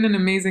 and it's been an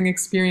amazing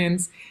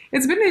experience.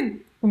 It's been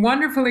a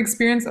wonderful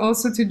experience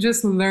also to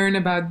just learn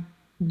about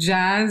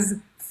jazz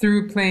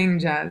through playing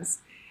jazz.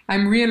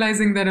 I'm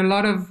realizing that a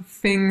lot of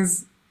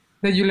things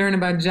that you learn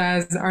about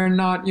jazz are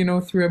not,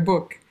 through a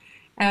book.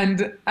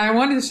 And I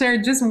wanted to share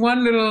just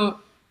one little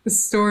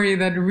story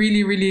that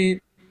really,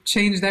 really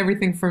changed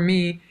everything for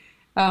me.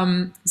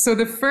 So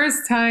the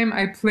first time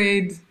I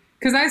played,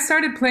 because I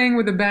started playing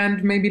with a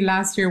band maybe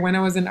last year when I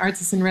was an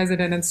artist in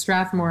resident at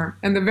Strathmore.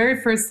 And the very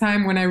first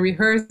time when I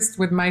rehearsed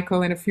with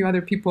Michael and a few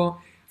other people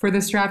for the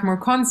Strathmore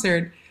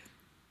concert,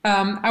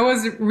 I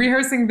was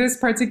rehearsing this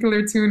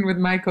particular tune with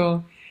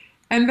Michael.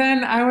 And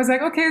then I was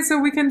like, okay, so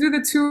we can do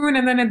the tune.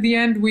 And then at the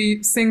end,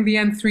 we sing the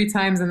end 3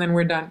 times and then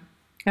we're done.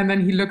 And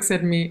then he looks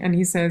at me and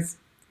he says,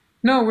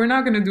 no, we're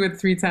not going to do it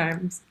 3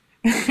 times.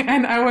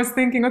 And I was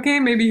thinking, okay,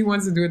 maybe he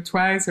wants to do it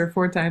twice or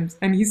 4 times.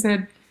 And he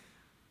said,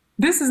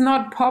 this is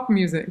not pop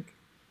music.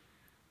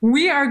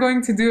 We are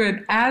going to do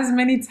it as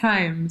many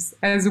times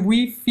as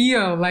we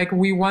feel like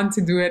we want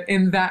to do it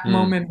in that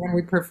moment when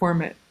we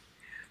perform it.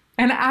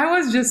 And I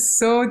was just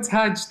so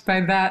touched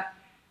by that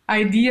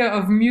idea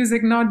of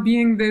music not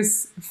being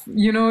this,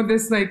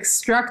 this like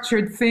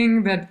structured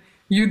thing that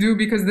you do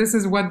because this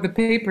is what the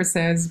paper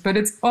says, but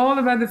it's all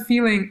about the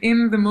feeling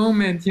in the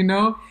moment,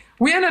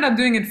 We ended up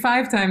doing it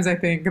 5 times, I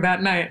think,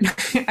 that night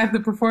at the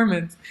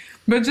performance.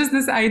 But just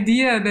this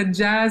idea that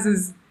jazz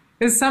is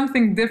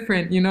something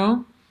different,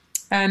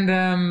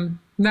 And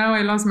now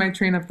I lost my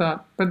train of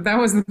thought, but that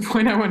was the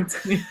point I wanted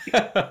to make.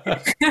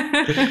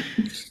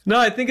 No,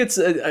 I think it's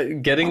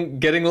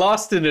getting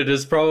lost in it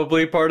is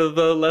probably part of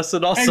the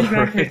lesson also.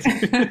 Exactly.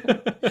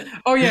 Right?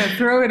 Oh yeah,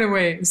 throw it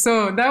away.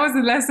 So that was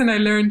the lesson I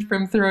learned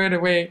from Throw It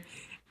Away.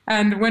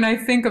 And when I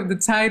think of the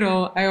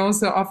title, I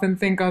also often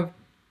think of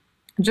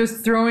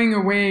just throwing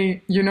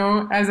away,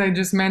 as I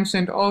just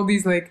mentioned, all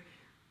these like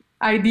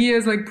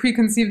ideas, like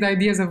preconceived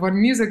ideas of what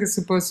music is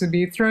supposed to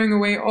be, throwing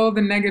away all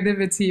the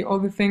negativity, all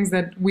the things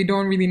that we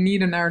don't really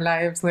need in our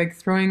lives, like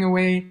throwing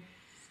away,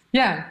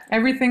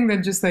 everything that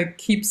just like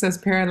keeps us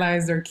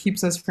paralyzed or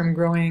keeps us from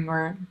growing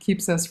or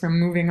keeps us from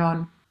moving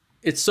on.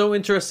 It's so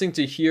interesting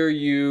to hear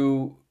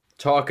you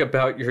talk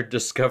about your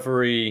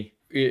discovery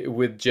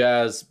with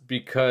jazz,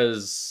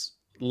 because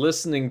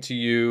listening to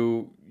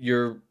you,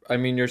 you're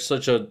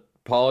such a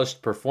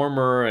polished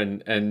performer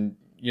and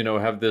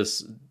have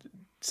this,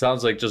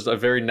 sounds like just a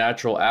very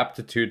natural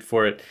aptitude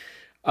for it.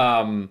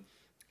 And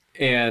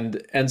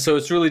so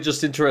it's really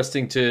just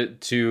interesting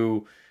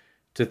to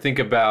think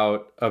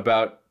about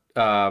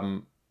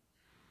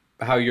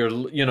how you're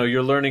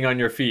learning on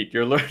your feet.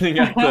 You're learning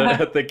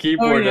at the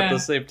keyboard at the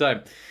same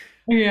time.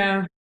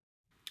 Yeah.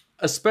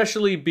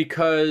 Especially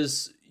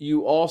because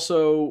you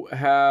also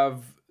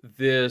have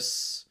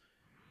this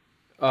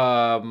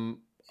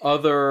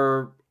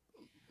other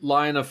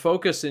line of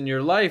focus in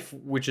your life,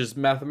 which is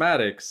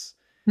mathematics.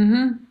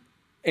 Mm-hmm.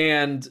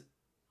 And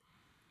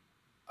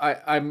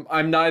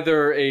I'm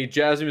neither a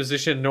jazz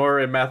musician nor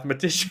a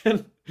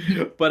mathematician,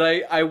 but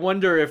I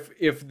wonder if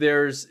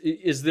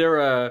is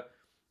there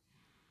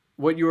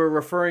what you were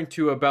referring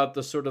to about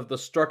the sort of the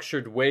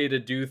structured way to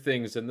do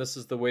things, and this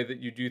is the way that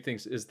you do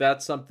things. Is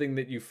that something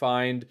that you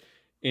find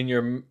in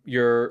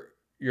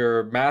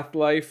your math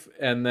life,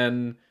 and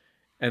then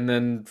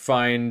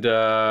find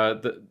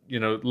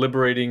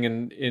liberating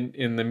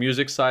in the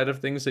music side of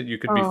things, that you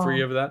could be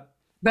free of that?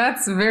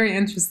 That's very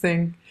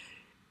interesting.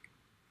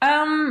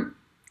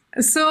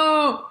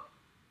 So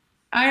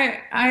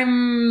I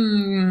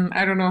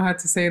don't know how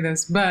to say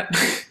this, but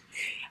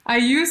I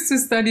used to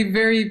study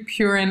very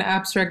pure and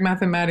abstract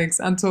mathematics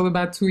until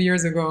about 2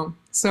 years ago.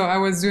 So I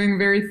was doing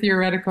very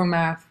theoretical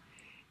math.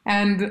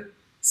 And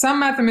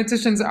some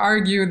mathematicians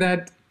argue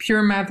that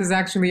pure math is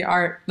actually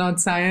art, not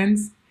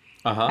science.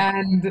 Uh-huh.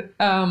 And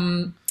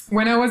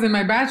when I was in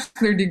my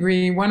bachelor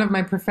degree, one of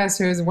my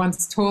professors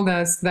once told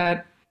us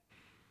that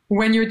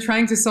when you're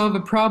trying to solve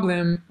a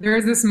problem, there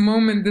is this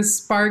moment, this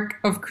spark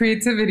of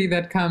creativity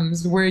that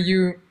comes where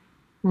you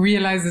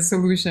realize the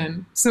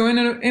solution. So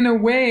in a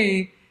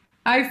way,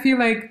 I feel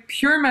like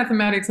pure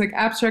mathematics, like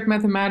abstract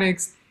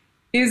mathematics,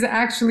 is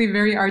actually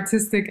very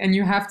artistic, and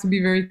you have to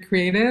be very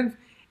creative.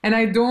 And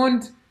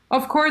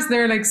of course,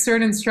 there are like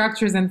certain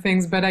structures and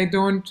things, but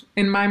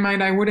in my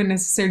mind, I wouldn't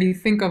necessarily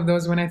think of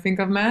those when I think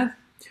of math.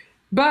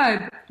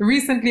 But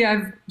recently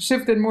I've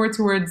shifted more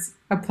towards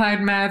applied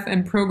math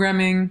and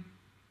programming.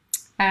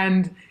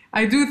 And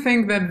I do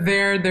think that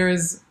there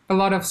is a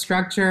lot of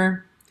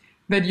structure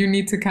that you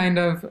need to kind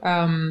of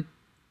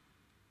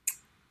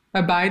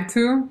abide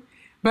to.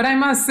 But I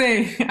must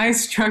say, I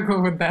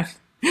struggle with that.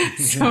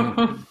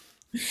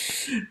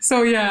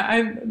 So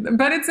yeah,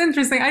 but it's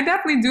interesting. I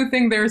definitely do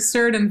think there are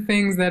certain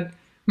things that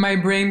my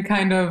brain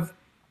kind of,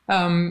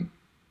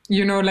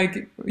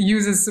 like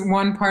uses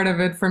one part of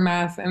it for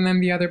math and then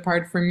the other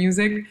part for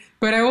music.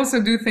 But I also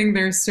do think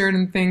there are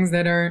certain things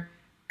that are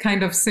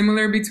kind of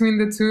similar between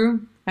the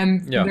two.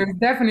 And there's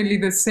definitely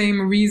the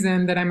same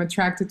reason that I'm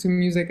attracted to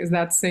music is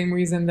that same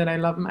reason that I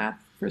love math,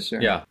 for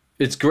sure. Yeah.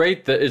 It's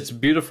great it's a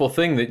beautiful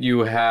thing that you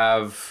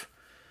have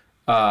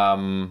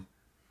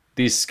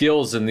these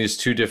skills in these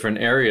two different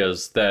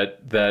areas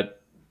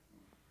that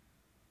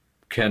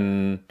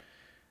can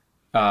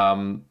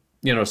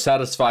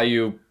satisfy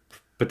you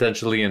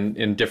potentially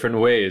in different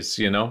ways,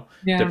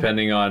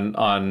 depending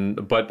on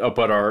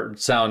but are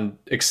sound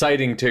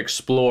exciting to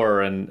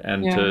explore and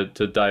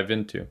to dive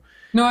into.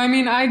 No, I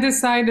mean, I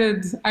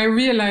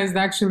realized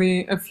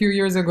actually a few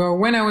years ago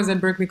when I was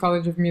at Berklee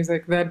College of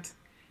Music that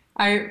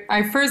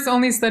I first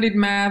only studied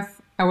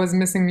math. I was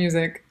missing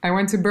music. I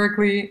went to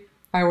Berklee.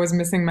 I was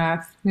missing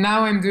math.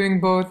 Now I'm doing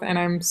both, and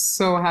I'm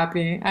so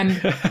happy. And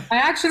I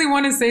actually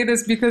want to say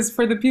this because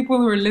for the people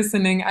who are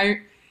listening,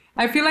 I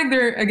feel like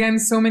there are, again,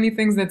 so many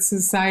things that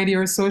society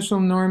or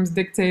social norms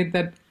dictate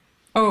that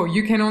oh,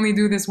 you can only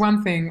do this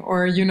one thing.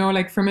 Or,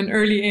 like from an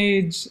early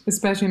age,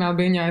 especially in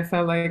Albania, I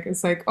felt like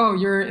it's like, oh,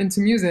 you're into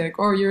music,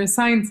 or you're a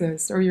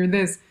scientist, or you're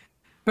this.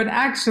 But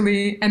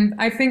actually, and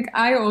I think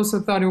I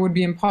also thought it would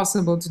be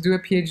impossible to do a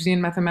PhD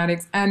in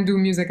mathematics and do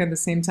music at the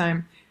same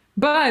time.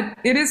 But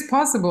it is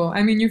possible.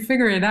 I mean, you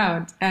figure it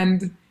out.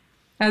 And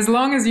as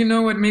long as you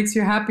know what makes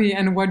you happy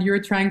and what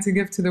you're trying to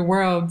give to the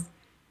world,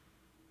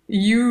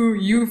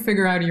 you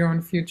figure out your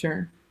own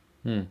future.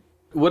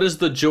 What is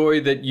the joy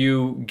that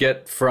you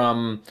get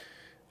from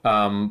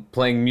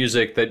playing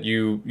music that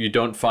you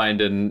don't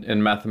find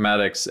in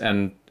mathematics,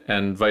 and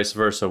vice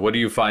versa? What do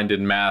you find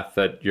in math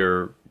that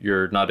you're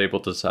not able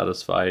to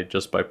satisfy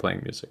just by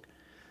playing music?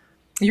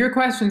 Your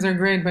questions are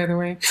great, by the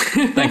way.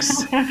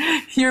 Thanks.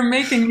 You're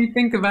making me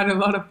think about a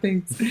lot of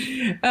things.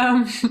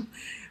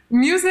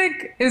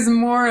 Music is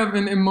more of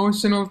an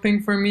emotional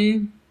thing for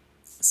me.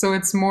 So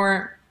it's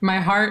more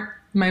my heart,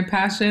 my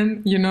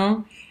passion,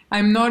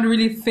 I'm not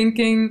really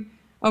thinking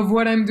of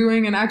what I'm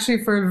doing. And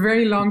actually, for a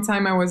very long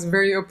time, I was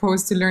very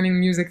opposed to learning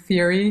music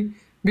theory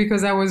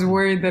because I was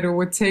worried that it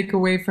would take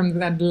away from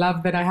that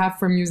love that I have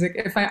for music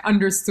if I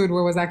understood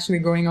what was actually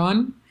going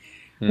on.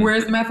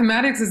 Whereas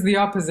mathematics is the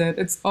opposite.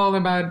 It's all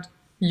about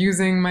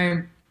using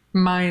my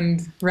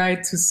mind,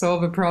 right, to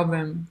solve a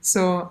problem.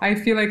 So I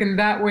feel like in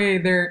that way,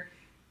 they're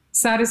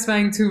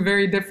satisfying two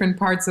very different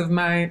parts of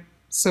my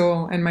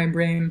soul and my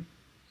brain.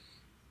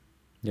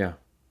 Yeah.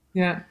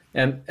 Yeah.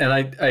 And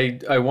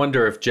I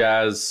wonder if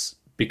jazz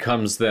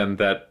becomes then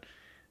that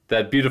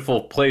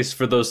beautiful place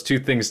for those two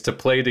things to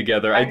play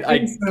together. I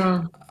think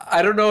so.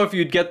 I don't know if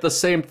you'd get the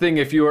same thing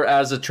if you were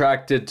as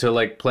attracted to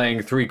like playing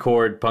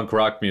 3-chord punk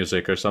rock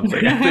music or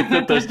something. I think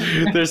that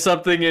there's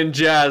something in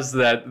jazz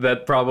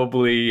that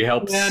probably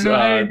helps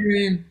I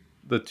agree.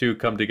 the two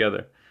come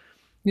together.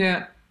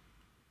 Yeah.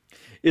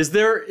 Is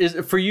there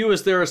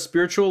a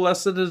spiritual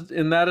lesson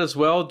in that as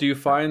well? Do you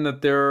find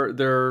that there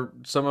are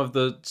some of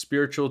the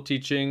spiritual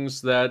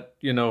teachings that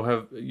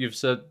you've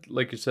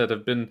said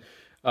have been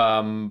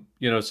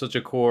such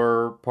a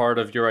core part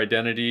of your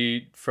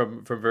identity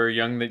from very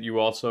young that you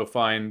also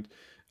find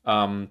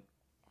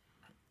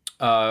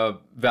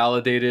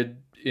validated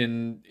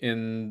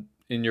in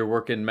your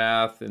work in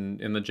math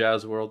and in the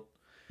jazz world?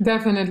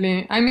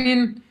 Definitely. I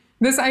mean,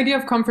 this idea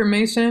of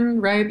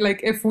confirmation, right? Like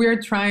if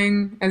we're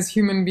trying as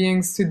human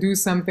beings to do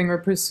something or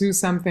pursue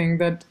something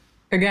that,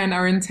 again,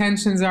 our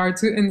intentions are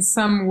to in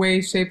some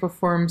way, shape or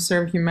form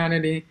serve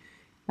humanity,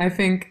 I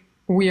think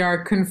we are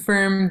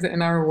confirmed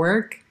in our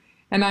work.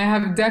 And I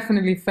have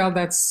definitely felt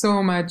that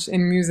so much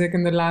in music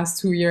in the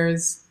last 2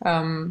 years.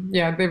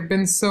 There have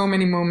been so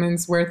many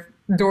moments where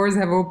doors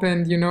have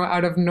opened,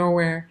 out of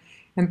nowhere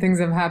and things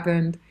have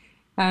happened.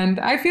 And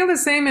I feel the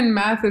same in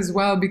math as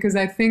well, because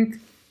I think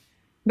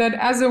that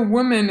as a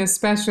woman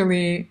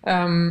especially,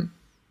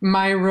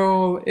 my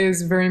role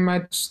is very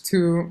much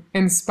to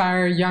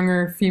inspire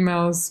younger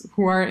females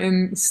who are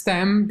in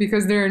STEM,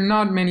 because there are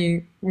not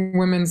many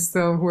women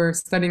still who are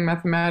studying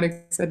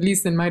mathematics, at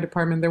least in my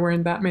department, there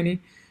weren't that many.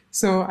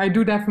 So I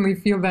do definitely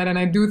feel that. And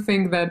I do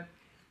think that,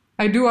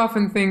 I do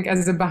often think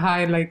as a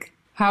Baha'i, like,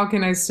 how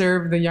can I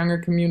serve the younger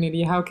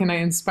community? How can I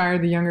inspire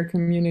the younger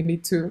community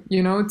to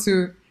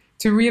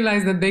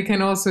realize that they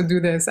can also do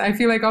this? I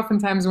feel like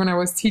oftentimes when I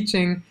was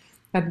teaching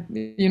at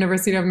the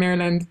University of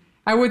Maryland,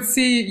 I would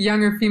see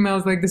younger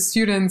females, like the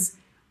students,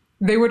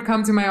 they would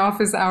come to my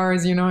office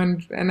hours,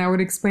 and I would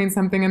explain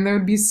something and they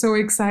would be so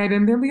excited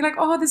and they'll be like,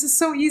 oh, this is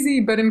so easy.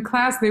 But in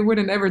class, they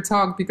wouldn't ever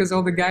talk because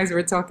all the guys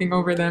were talking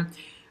over them.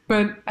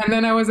 And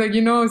then I was like,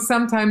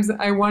 sometimes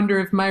I wonder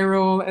if my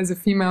role as a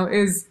female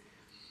is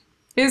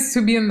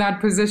to be in that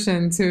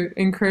position to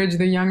encourage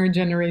the younger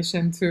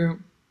generation to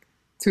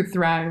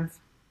thrive.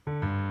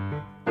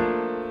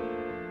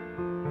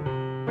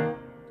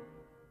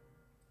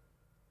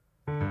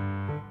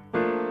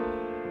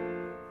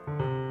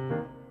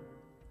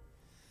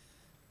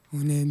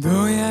 Unë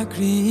doja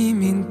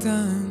krijimin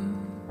tënd,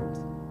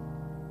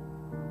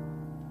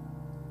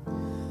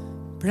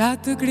 pra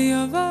të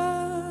krijova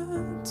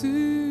ty.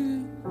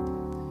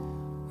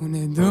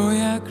 Unë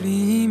doja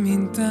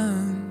krijimin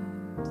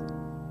tënd,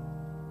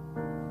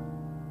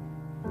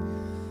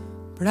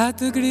 pra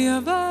të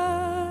krijova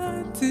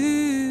ty.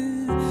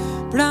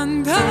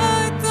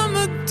 Prandaj të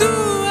më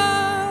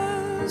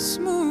duash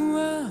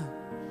mua,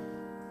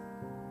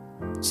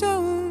 që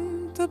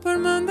unë të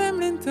përmend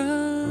emrin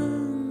tënd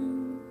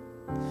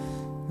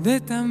dhe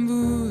ta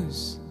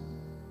mbush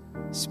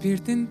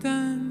shpirtin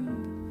tënd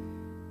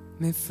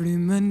me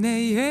frymën e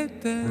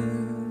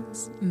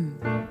jetës.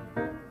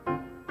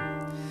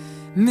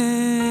 Me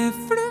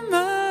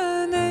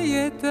frymën e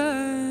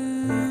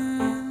jetës.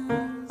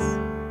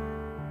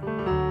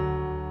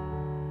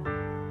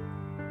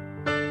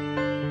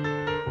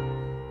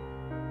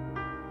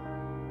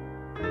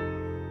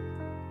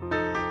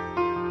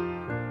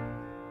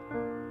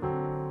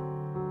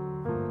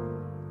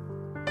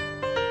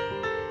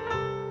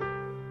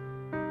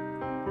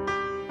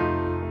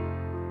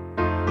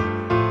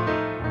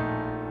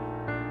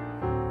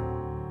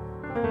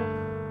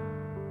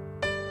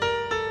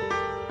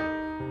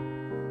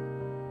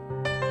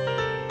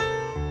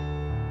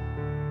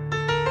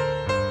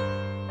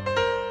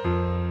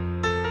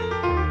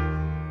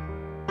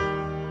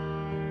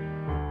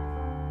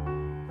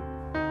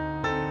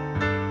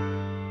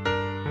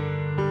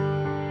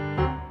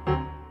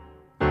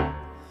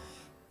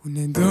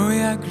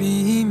 nedoja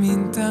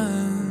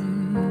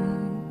krimintan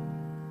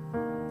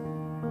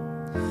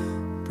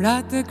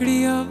Prate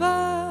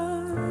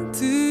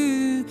kriovati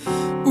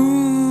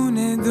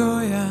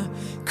nedoja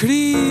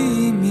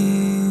krimintan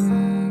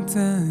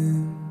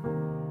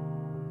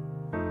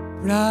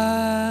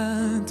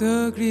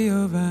Prate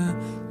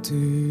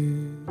kriovati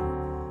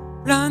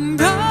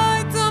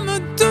Randai tamo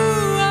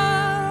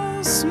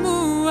tua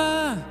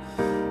smua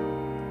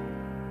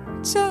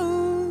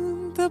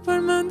Ciao ta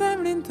per mandar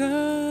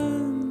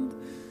blintand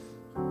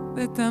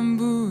De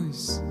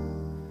tambus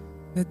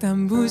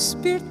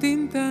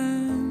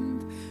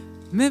spirtintand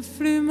Me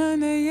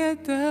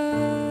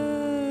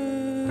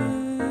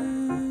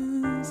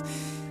frumanejetas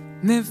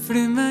Me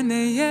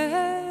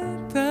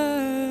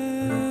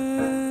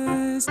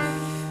frumanejetas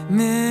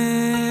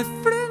Me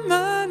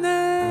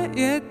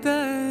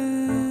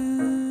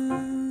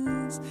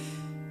frumanejetas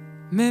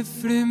Me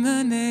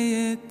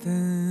frumanejetas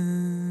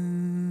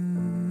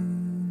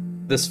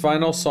This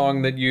final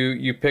song that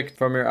you picked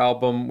from your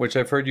album, which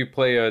I've heard you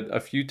play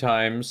a few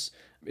times,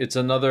 it's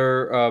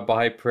another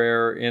Baha'i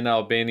prayer in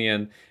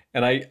Albanian,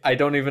 and I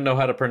don't even know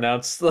how to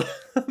pronounce the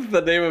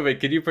name of it.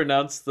 Can you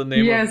pronounce the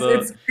name of the...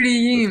 Yes, it's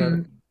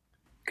Kriyim.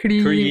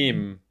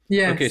 Kriyim.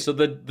 Yes. Okay, so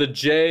the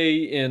J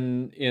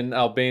in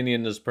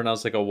Albanian is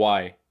pronounced like a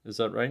Y. Is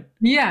that right?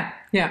 Yeah.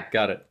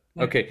 Got it.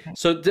 Okay,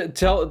 so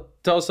tell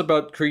us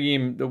about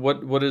Kriyim.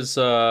 What is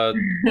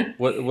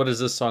what is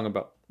this song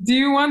about? Do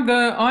you want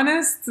the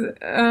honest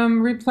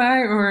reply,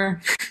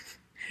 or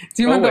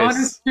do you want the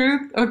honest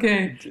truth?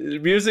 Okay.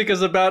 Music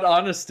is about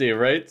honesty,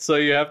 right? So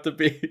you have to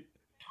be...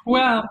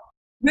 Well,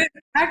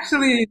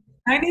 actually,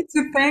 I need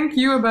to thank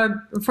you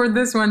for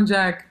this one,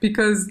 Jack,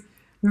 because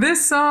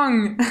this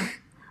song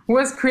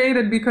was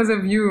created because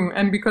of you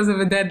and because of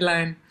a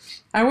deadline.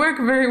 I work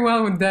very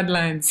well with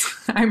deadlines,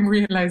 I'm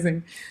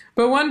realizing.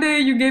 But one day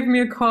you gave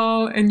me a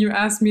call and you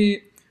asked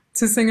me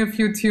to sing a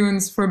few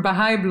tunes for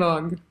Baha'i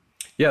Blog.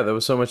 Yeah, that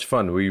was so much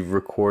fun. We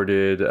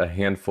recorded a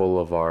handful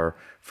of our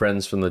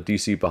friends from the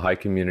DC Baha'i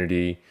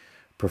community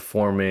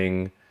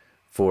performing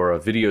for a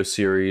video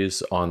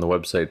series on the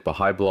website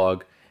Baha'i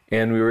Blog,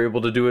 and we were able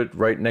to do it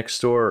right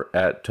next door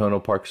at Tono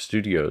Park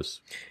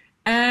Studios.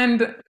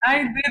 And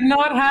I did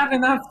not have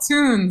enough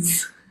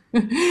tunes.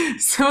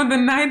 So the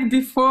night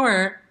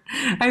before,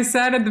 I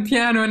sat at the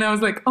piano and I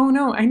was like, oh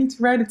no, I need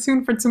to write a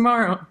tune for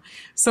tomorrow.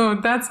 So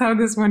that's how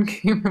this one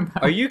came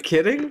about. Are you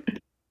kidding?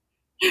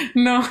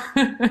 No.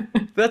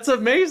 That's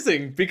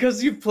amazing,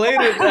 because you've played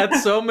it at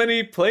so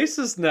many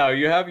places now.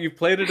 You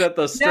played it at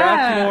the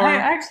Strathmore. Yeah, I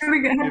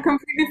actually had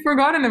completely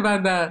forgotten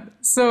about that.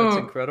 So that's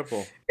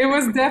incredible. It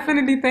was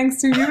definitely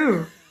thanks to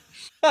you.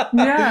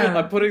 Yeah.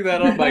 I'm putting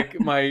that on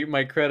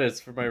my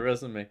credits for my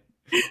resume.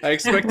 I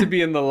expect to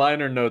be in the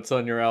liner notes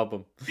on your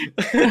album.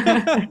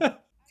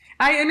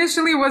 I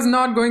initially was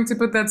not going to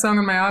put that song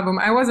on my album.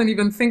 I wasn't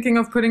even thinking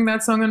of putting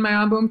that song on my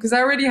album because I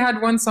already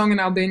had one song in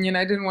Albanian.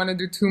 I didn't want to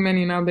do too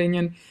many in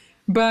Albanian.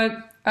 But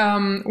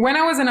when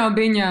I was in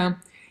Albania,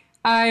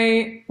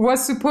 I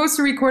was supposed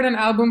to record an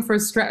album for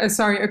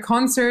a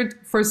concert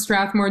for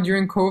Strathmore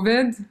during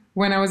COVID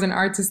when I was an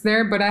artist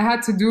there, but I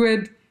had to do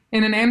it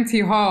in an empty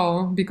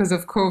hall because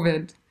of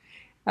COVID.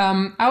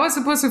 I was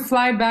supposed to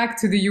fly back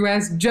to the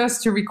US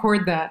just to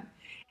record that.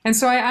 And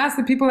so I asked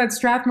the people at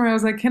Strathmore, I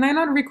was like, can I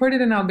not record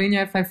it in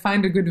Albania if I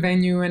find a good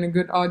venue and a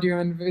good audio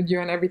and video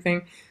and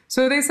everything?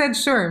 So they said,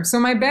 sure. So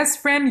my best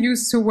friend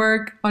used to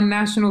work on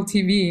national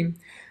TV.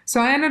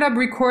 So I ended up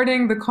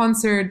recording the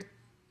concert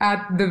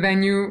at the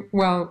venue,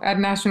 at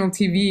national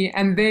TV,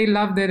 and they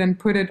loved it and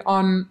put it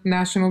on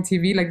national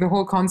TV, like the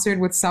whole concert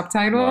with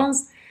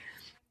subtitles. Wow.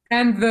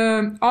 And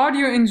the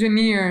audio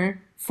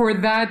engineer for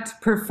that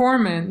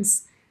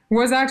performance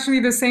was actually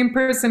the same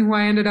person who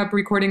I ended up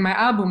recording my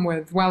album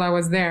with while I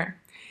was there.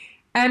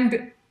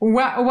 And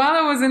while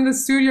I was in the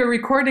studio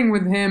recording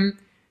with him,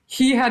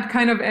 he had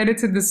kind of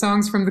edited the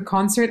songs from the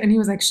concert, and he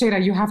was like,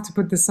 Shayda, you have to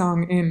put the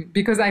song in,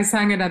 because I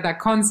sang it at that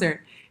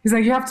concert. He's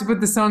like, you have to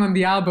put the song on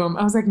the album.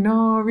 I was like,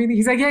 no, really?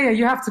 He's like, yeah,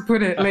 you have to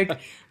put it. Like,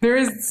 there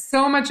is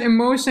so much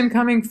emotion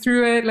coming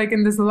through it, like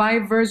in this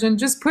live version.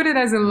 Just put it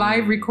as a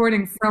live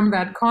recording from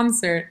that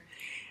concert.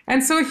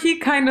 And so he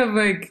kind of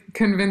like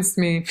convinced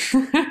me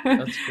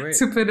That's great.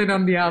 to put it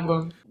on the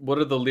album. What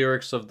are the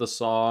lyrics of the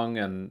song?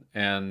 And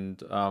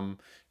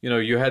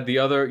you had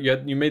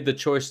you made the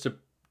choice to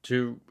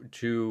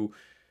do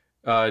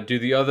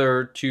the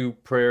other two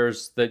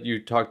prayers that you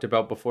talked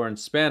about before in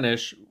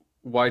Spanish.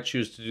 Why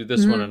choose to do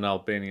this one in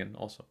Albanian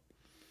also?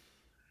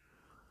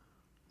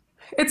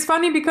 It's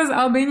funny because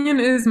Albanian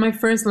is my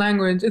first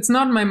language. It's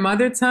not my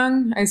mother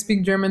tongue. I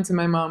speak German to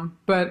my mom,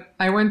 but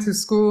I went to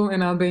school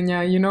in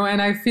Albania,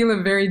 and I feel a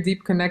very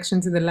deep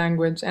connection to the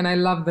language, and I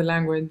love the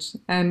language.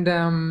 And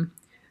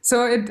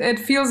so it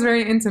feels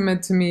very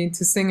intimate to me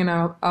to sing in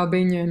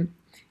Albanian.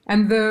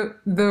 And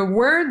the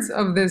words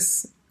of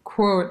this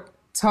quote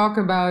talk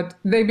about,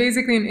 they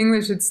basically in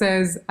English it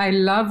says, I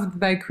loved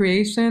thy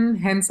creation,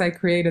 hence I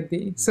created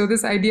thee. So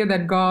this idea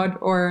that God,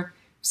 or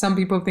some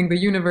people think the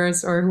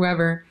universe or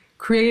whoever,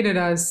 created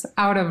us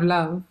out of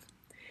love.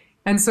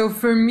 And so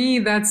for me,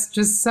 that's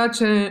just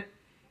such an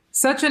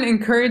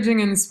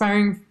encouraging and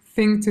inspiring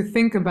thing to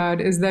think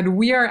about, is that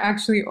we are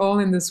actually all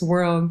in this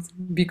world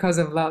because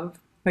of love.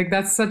 Like,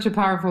 that's such a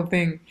powerful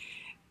thing.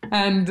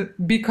 And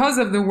because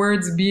of the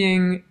words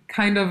being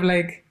kind of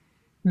like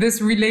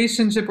this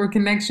relationship or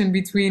connection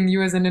between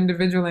you as an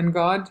individual and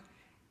God,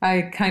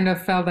 I kind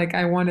of felt like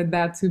I wanted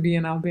that to be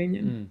in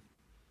Albanian.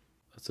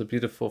 That's a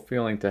beautiful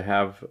feeling to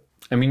have.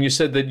 I mean, you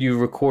said that you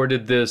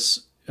recorded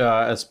this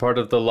as part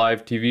of the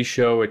live TV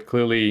show. It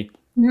clearly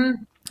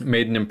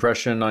made an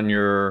impression on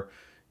your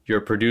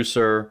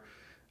producer.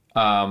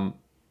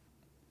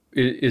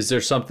 Is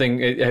there something,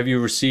 have you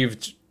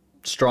received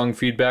strong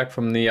feedback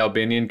from the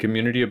Albanian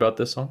community about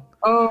this song?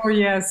 Oh,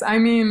 yes. I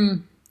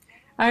mean,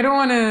 I don't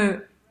want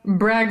to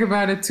brag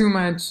about it too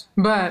much,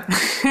 but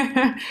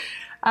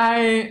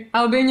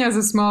Albania is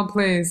a small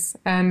place,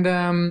 and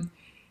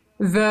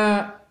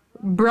the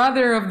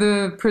brother of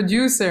the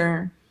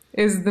producer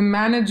is the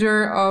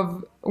manager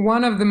of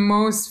one of the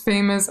most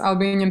famous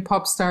Albanian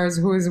pop stars,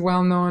 who is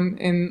well known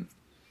in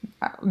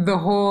the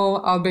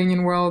whole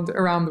Albanian world,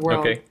 around the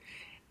world. Okay.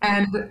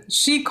 And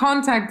she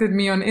contacted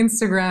me on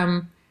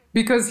Instagram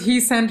because he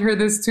sent her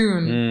this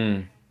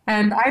tune.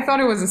 And I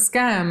thought it was a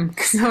scam,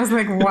 because I was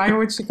like, why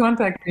would she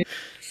contact me?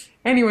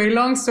 Anyway,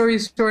 long story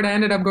short, I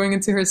ended up going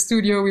into her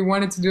studio. We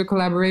wanted to do a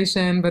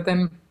collaboration, but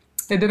then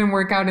it didn't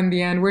work out in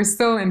the end. We're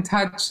still in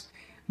touch.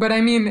 But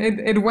I mean,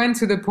 it went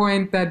to the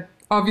point that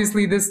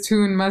obviously this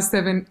tune must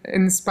have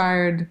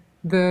inspired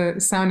the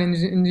sound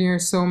engineer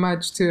so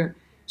much to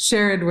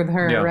share it with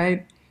her,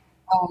 right?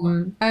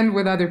 And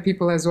with other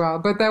people as well.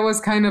 But that was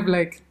kind of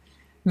like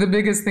the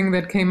biggest thing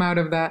that came out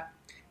of that.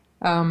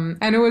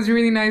 And it was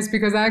really nice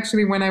because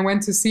actually when I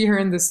went to see her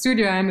in the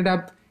studio, I ended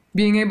up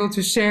being able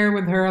to share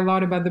with her a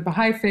lot about the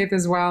Baha'i faith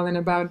as well, and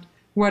about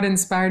what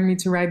inspired me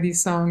to write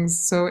these songs.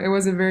 So it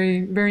was a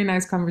very, very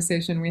nice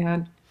conversation we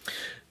had.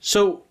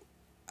 So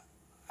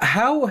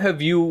how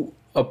have you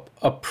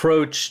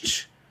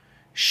approached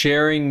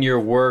sharing your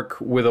work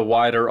with a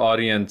wider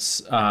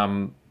audience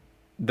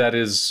that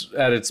is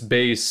at its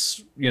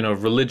base,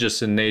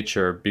 religious in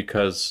nature,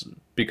 because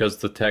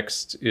the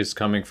text is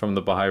coming from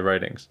the Baha'i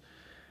writings?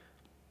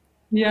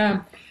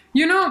 Yeah.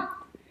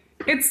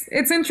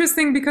 It's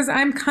interesting because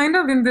I'm kind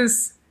of in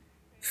this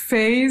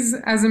phase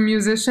as a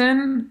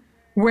musician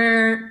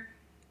where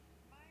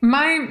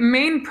my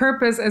main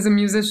purpose as a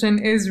musician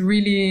is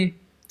really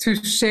to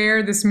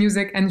share this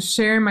music and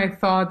share my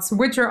thoughts,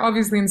 which are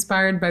obviously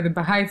inspired by the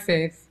Baha'i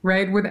faith,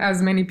 right, with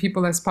as many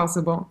people as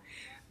possible.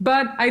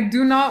 But I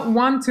do not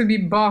want to be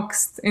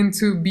boxed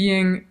into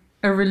being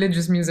a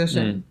religious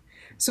musician.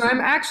 So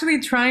I'm actually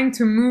trying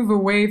to move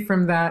away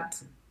from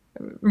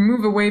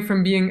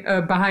being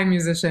a Baha'i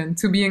musician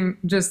to being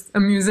just a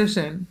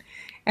musician,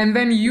 and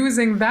then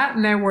using that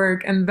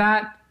network and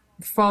that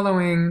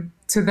following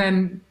to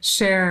then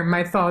share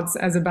my thoughts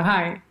as a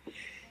Baha'i.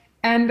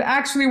 And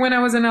actually, when I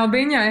was in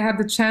Albania, I had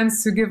the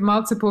chance to give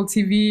multiple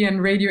TV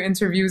and radio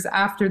interviews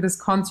after this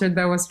concert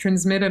that was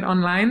transmitted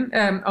online,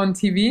 on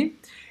TV.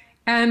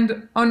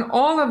 And on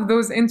all of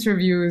those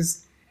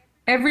interviews,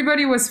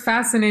 everybody was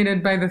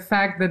fascinated by the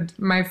fact that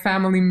my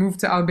family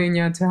moved to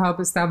Albania to help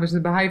establish the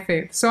Baha'i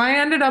faith. So I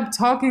ended up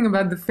talking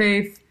about the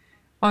faith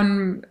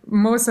on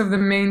most of the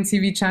main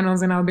TV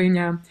channels in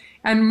Albania.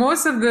 And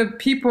most of the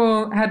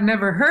people had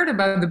never heard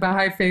about the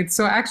Baha'i faith.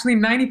 So actually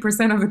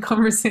 90% of the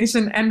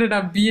conversation ended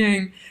up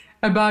being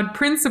about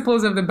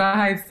principles of the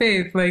Baha'i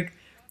faith. Like,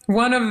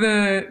 one of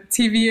the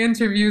TV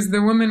interviews,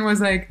 the woman was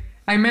like,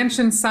 I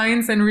mentioned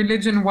science and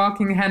religion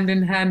walking hand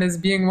in hand as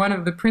being one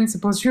of the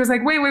principles. She was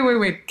like,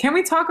 wait, can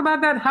we talk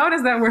about that? How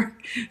does that work?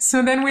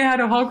 So then we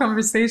had a whole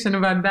conversation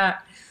about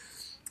that.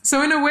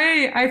 So in a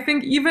way, I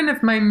think even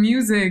if my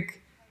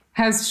music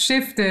has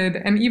shifted,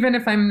 and even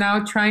if I'm now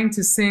trying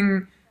to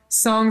sing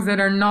songs that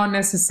are not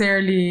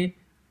necessarily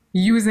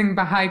using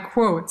Baha'i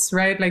quotes,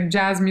 right? Like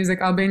jazz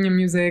music, Albanian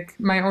music,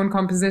 my own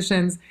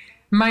compositions,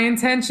 my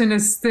intention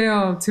is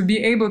still to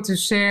be able to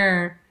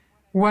share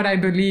what I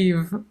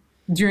believe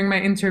during my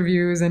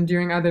interviews and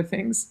during other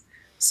things.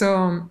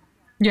 So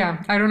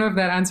yeah, I don't know if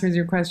that answers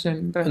your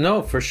question, but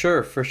no, for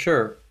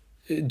sure.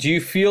 Do you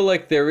feel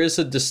like there is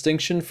a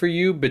distinction for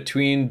you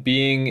between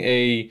being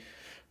a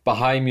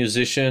Baha'i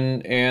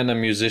musician and a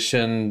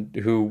musician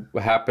who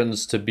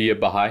happens to be a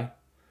Baha'i?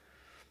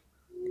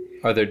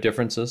 Are there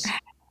differences?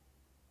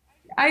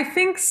 I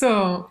think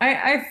so.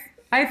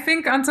 I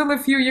think until a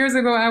few years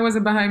ago I was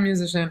a Baha'i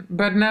musician,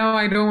 but now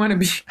I don't want to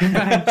be a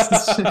Baha'i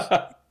musician.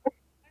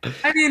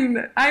 I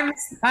mean,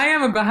 I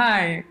am a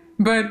Baha'i,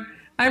 but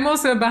I'm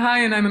also a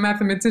Baha'i and I'm a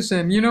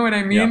mathematician. You know what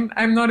I mean? Yeah.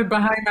 I'm not a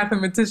Baha'i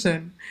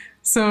mathematician.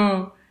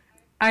 So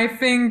I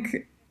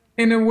think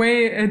in a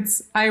way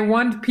I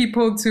want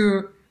people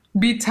to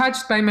be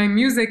touched by my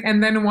music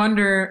and then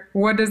wonder,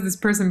 what does this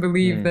person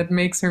believe that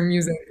makes her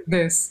music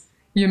this,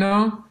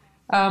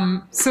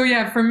 So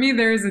yeah, for me,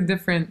 there is a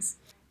difference.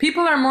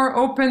 People are more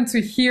open to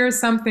hear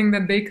something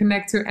that they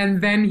connect to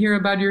and then hear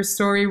about your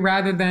story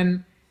rather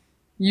than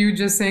you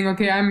just saying,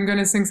 okay, I'm going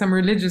to sing some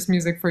religious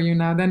music for you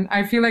now. Then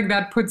I feel like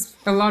that puts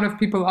a lot of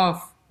people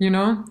off, you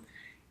know?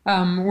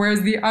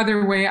 Whereas the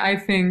other way, I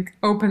think,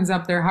 opens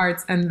up their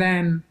hearts and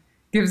then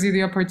gives you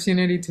the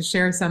opportunity to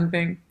share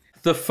something.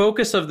 The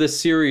focus of this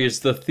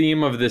series, the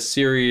theme of this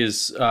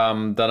series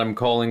that I'm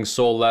calling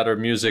Soul Ladder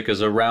Music,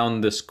 is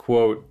around this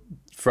quote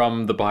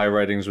from the Baha'i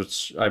Writings,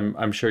 which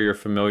I'm sure you're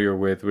familiar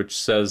with, which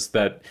says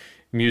that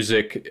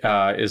music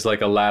is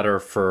like a ladder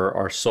for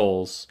our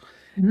souls.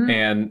 Mm-hmm.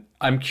 And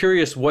I'm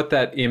curious what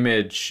that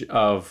image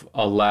of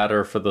a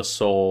ladder for the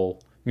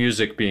soul,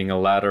 music being a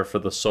ladder for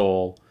the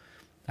soul,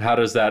 how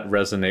does that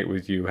resonate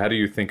with you? How do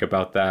you think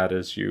about that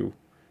as you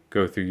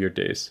go through your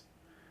days?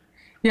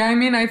 Yeah, I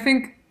mean, I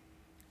think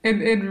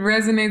it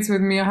resonates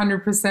with me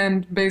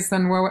 100% based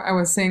on what I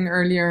was saying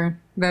earlier,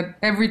 that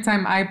every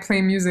time I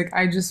play music,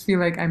 I just feel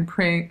like I'm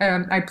praying.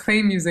 I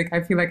play music,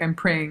 I feel like I'm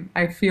praying.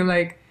 I feel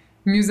like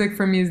music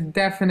for me is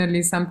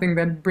definitely something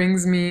that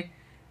brings me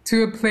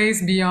to a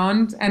place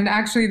beyond. And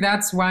actually,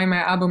 that's why my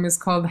album is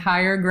called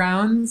Higher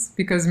Grounds,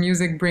 because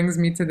music brings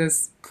me to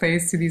this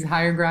place, to these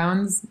higher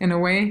grounds in a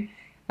way.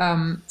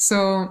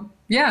 So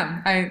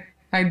yeah,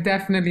 I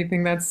definitely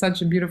think that's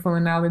such a beautiful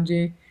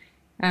analogy.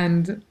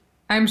 And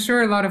I'm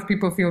sure a lot of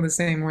people feel the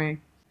same way.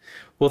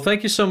 Well,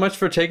 thank you so much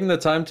for taking the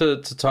time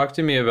to talk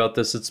to me about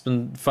this. It's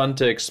been fun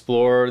to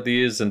explore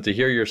these and to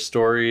hear your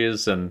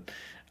stories, and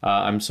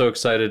I'm so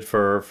excited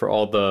for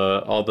all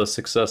the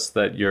success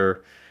that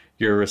you're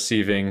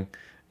receiving.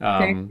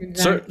 Thank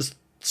you,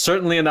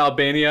 certainly in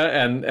Albania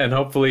and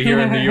hopefully here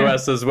in the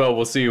US as well.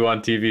 We'll see you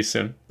on TV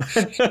soon.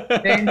 Thank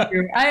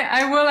you.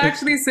 I will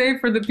actually say,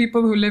 for the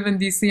people who live in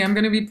DC, I'm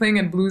going to be playing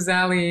at Blues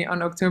Alley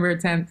on October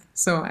 10th.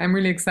 So I'm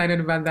really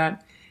excited about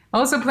that.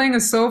 Also playing a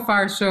So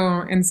Far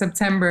show in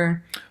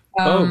September.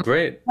 Oh,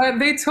 great. But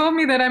they told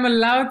me that I'm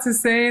allowed to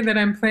say that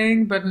I'm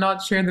playing, but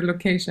not share the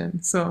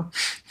location. So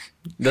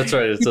that's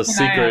right. It's a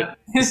secret.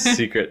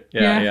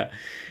 Yeah.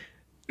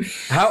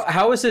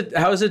 How has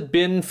it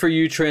been for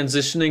you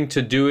transitioning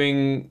to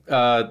doing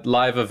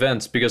live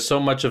events? Because so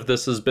much of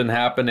this has been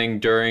happening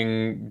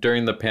during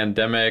the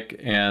pandemic,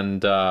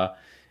 and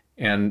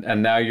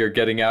now you're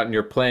getting out and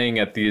you're playing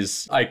at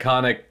these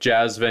iconic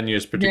jazz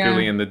venues,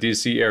 particularly in the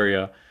DC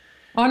area.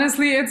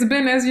 Honestly, it's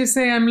been, as you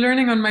say, I'm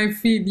learning on my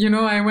feet. You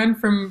know, I went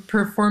from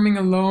performing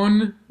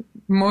alone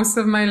most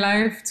of my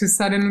life to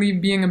suddenly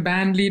being a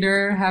band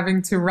leader,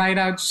 having to write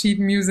out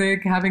sheet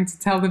music, having to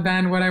tell the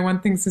band what I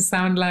want things to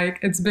sound like.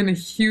 It's been a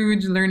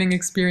huge learning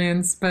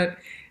experience, but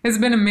it's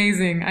been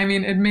amazing. I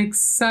mean, it makes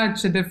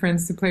such a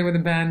difference to play with a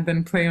band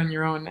than play on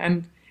your own.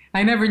 And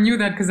I never knew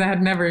that because I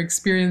had never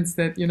experienced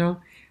it, you know.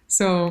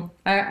 So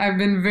I've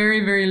been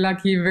very, very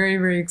lucky, very,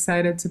 very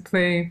excited to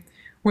play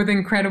with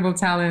incredible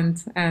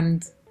talent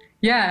and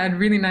at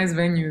really nice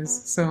venues.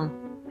 So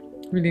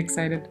really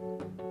excited.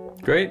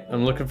 Great.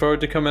 I'm looking forward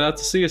to coming out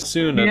to see you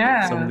soon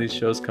at some of these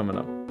shows coming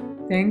up.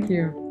 Thank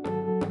you.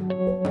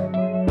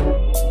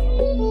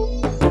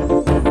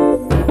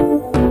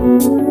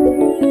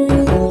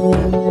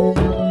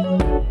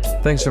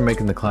 Thanks for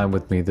making the climb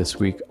with me this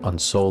week on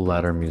Soul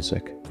Ladder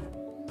Music.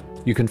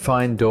 You can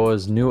find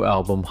Doa's new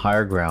album,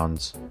 Higher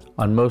Grounds,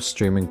 on most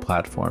streaming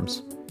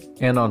platforms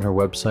and on her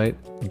website,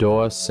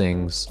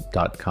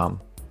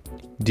 doasings.com.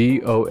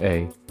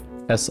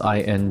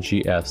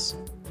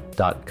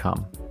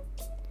 DOASINGS.com.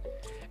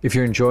 If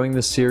you're enjoying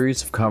this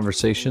series of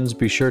conversations,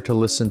 be sure to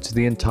listen to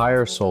the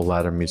entire Soul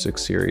Ladder Music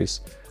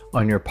series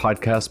on your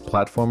podcast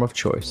platform of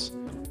choice.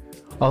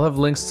 I'll have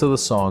links to the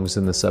songs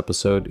in this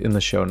episode in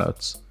the show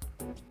notes.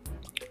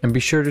 And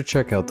be sure to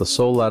check out the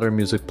Soul Ladder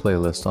Music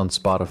playlist on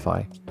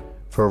Spotify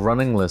for a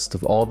running list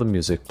of all the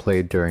music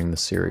played during the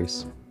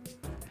series.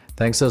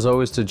 Thanks as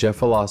always to Jeff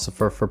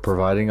Philosopher for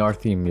providing our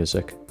theme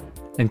music,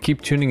 and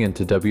keep tuning in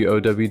to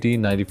WOWD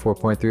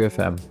 94.3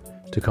 FM,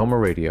 Tacoma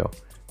Radio,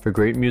 for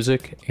great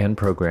music and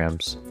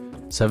programs,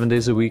 7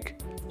 days a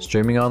week,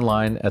 streaming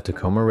online at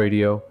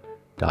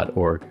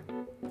tacomaradio.org.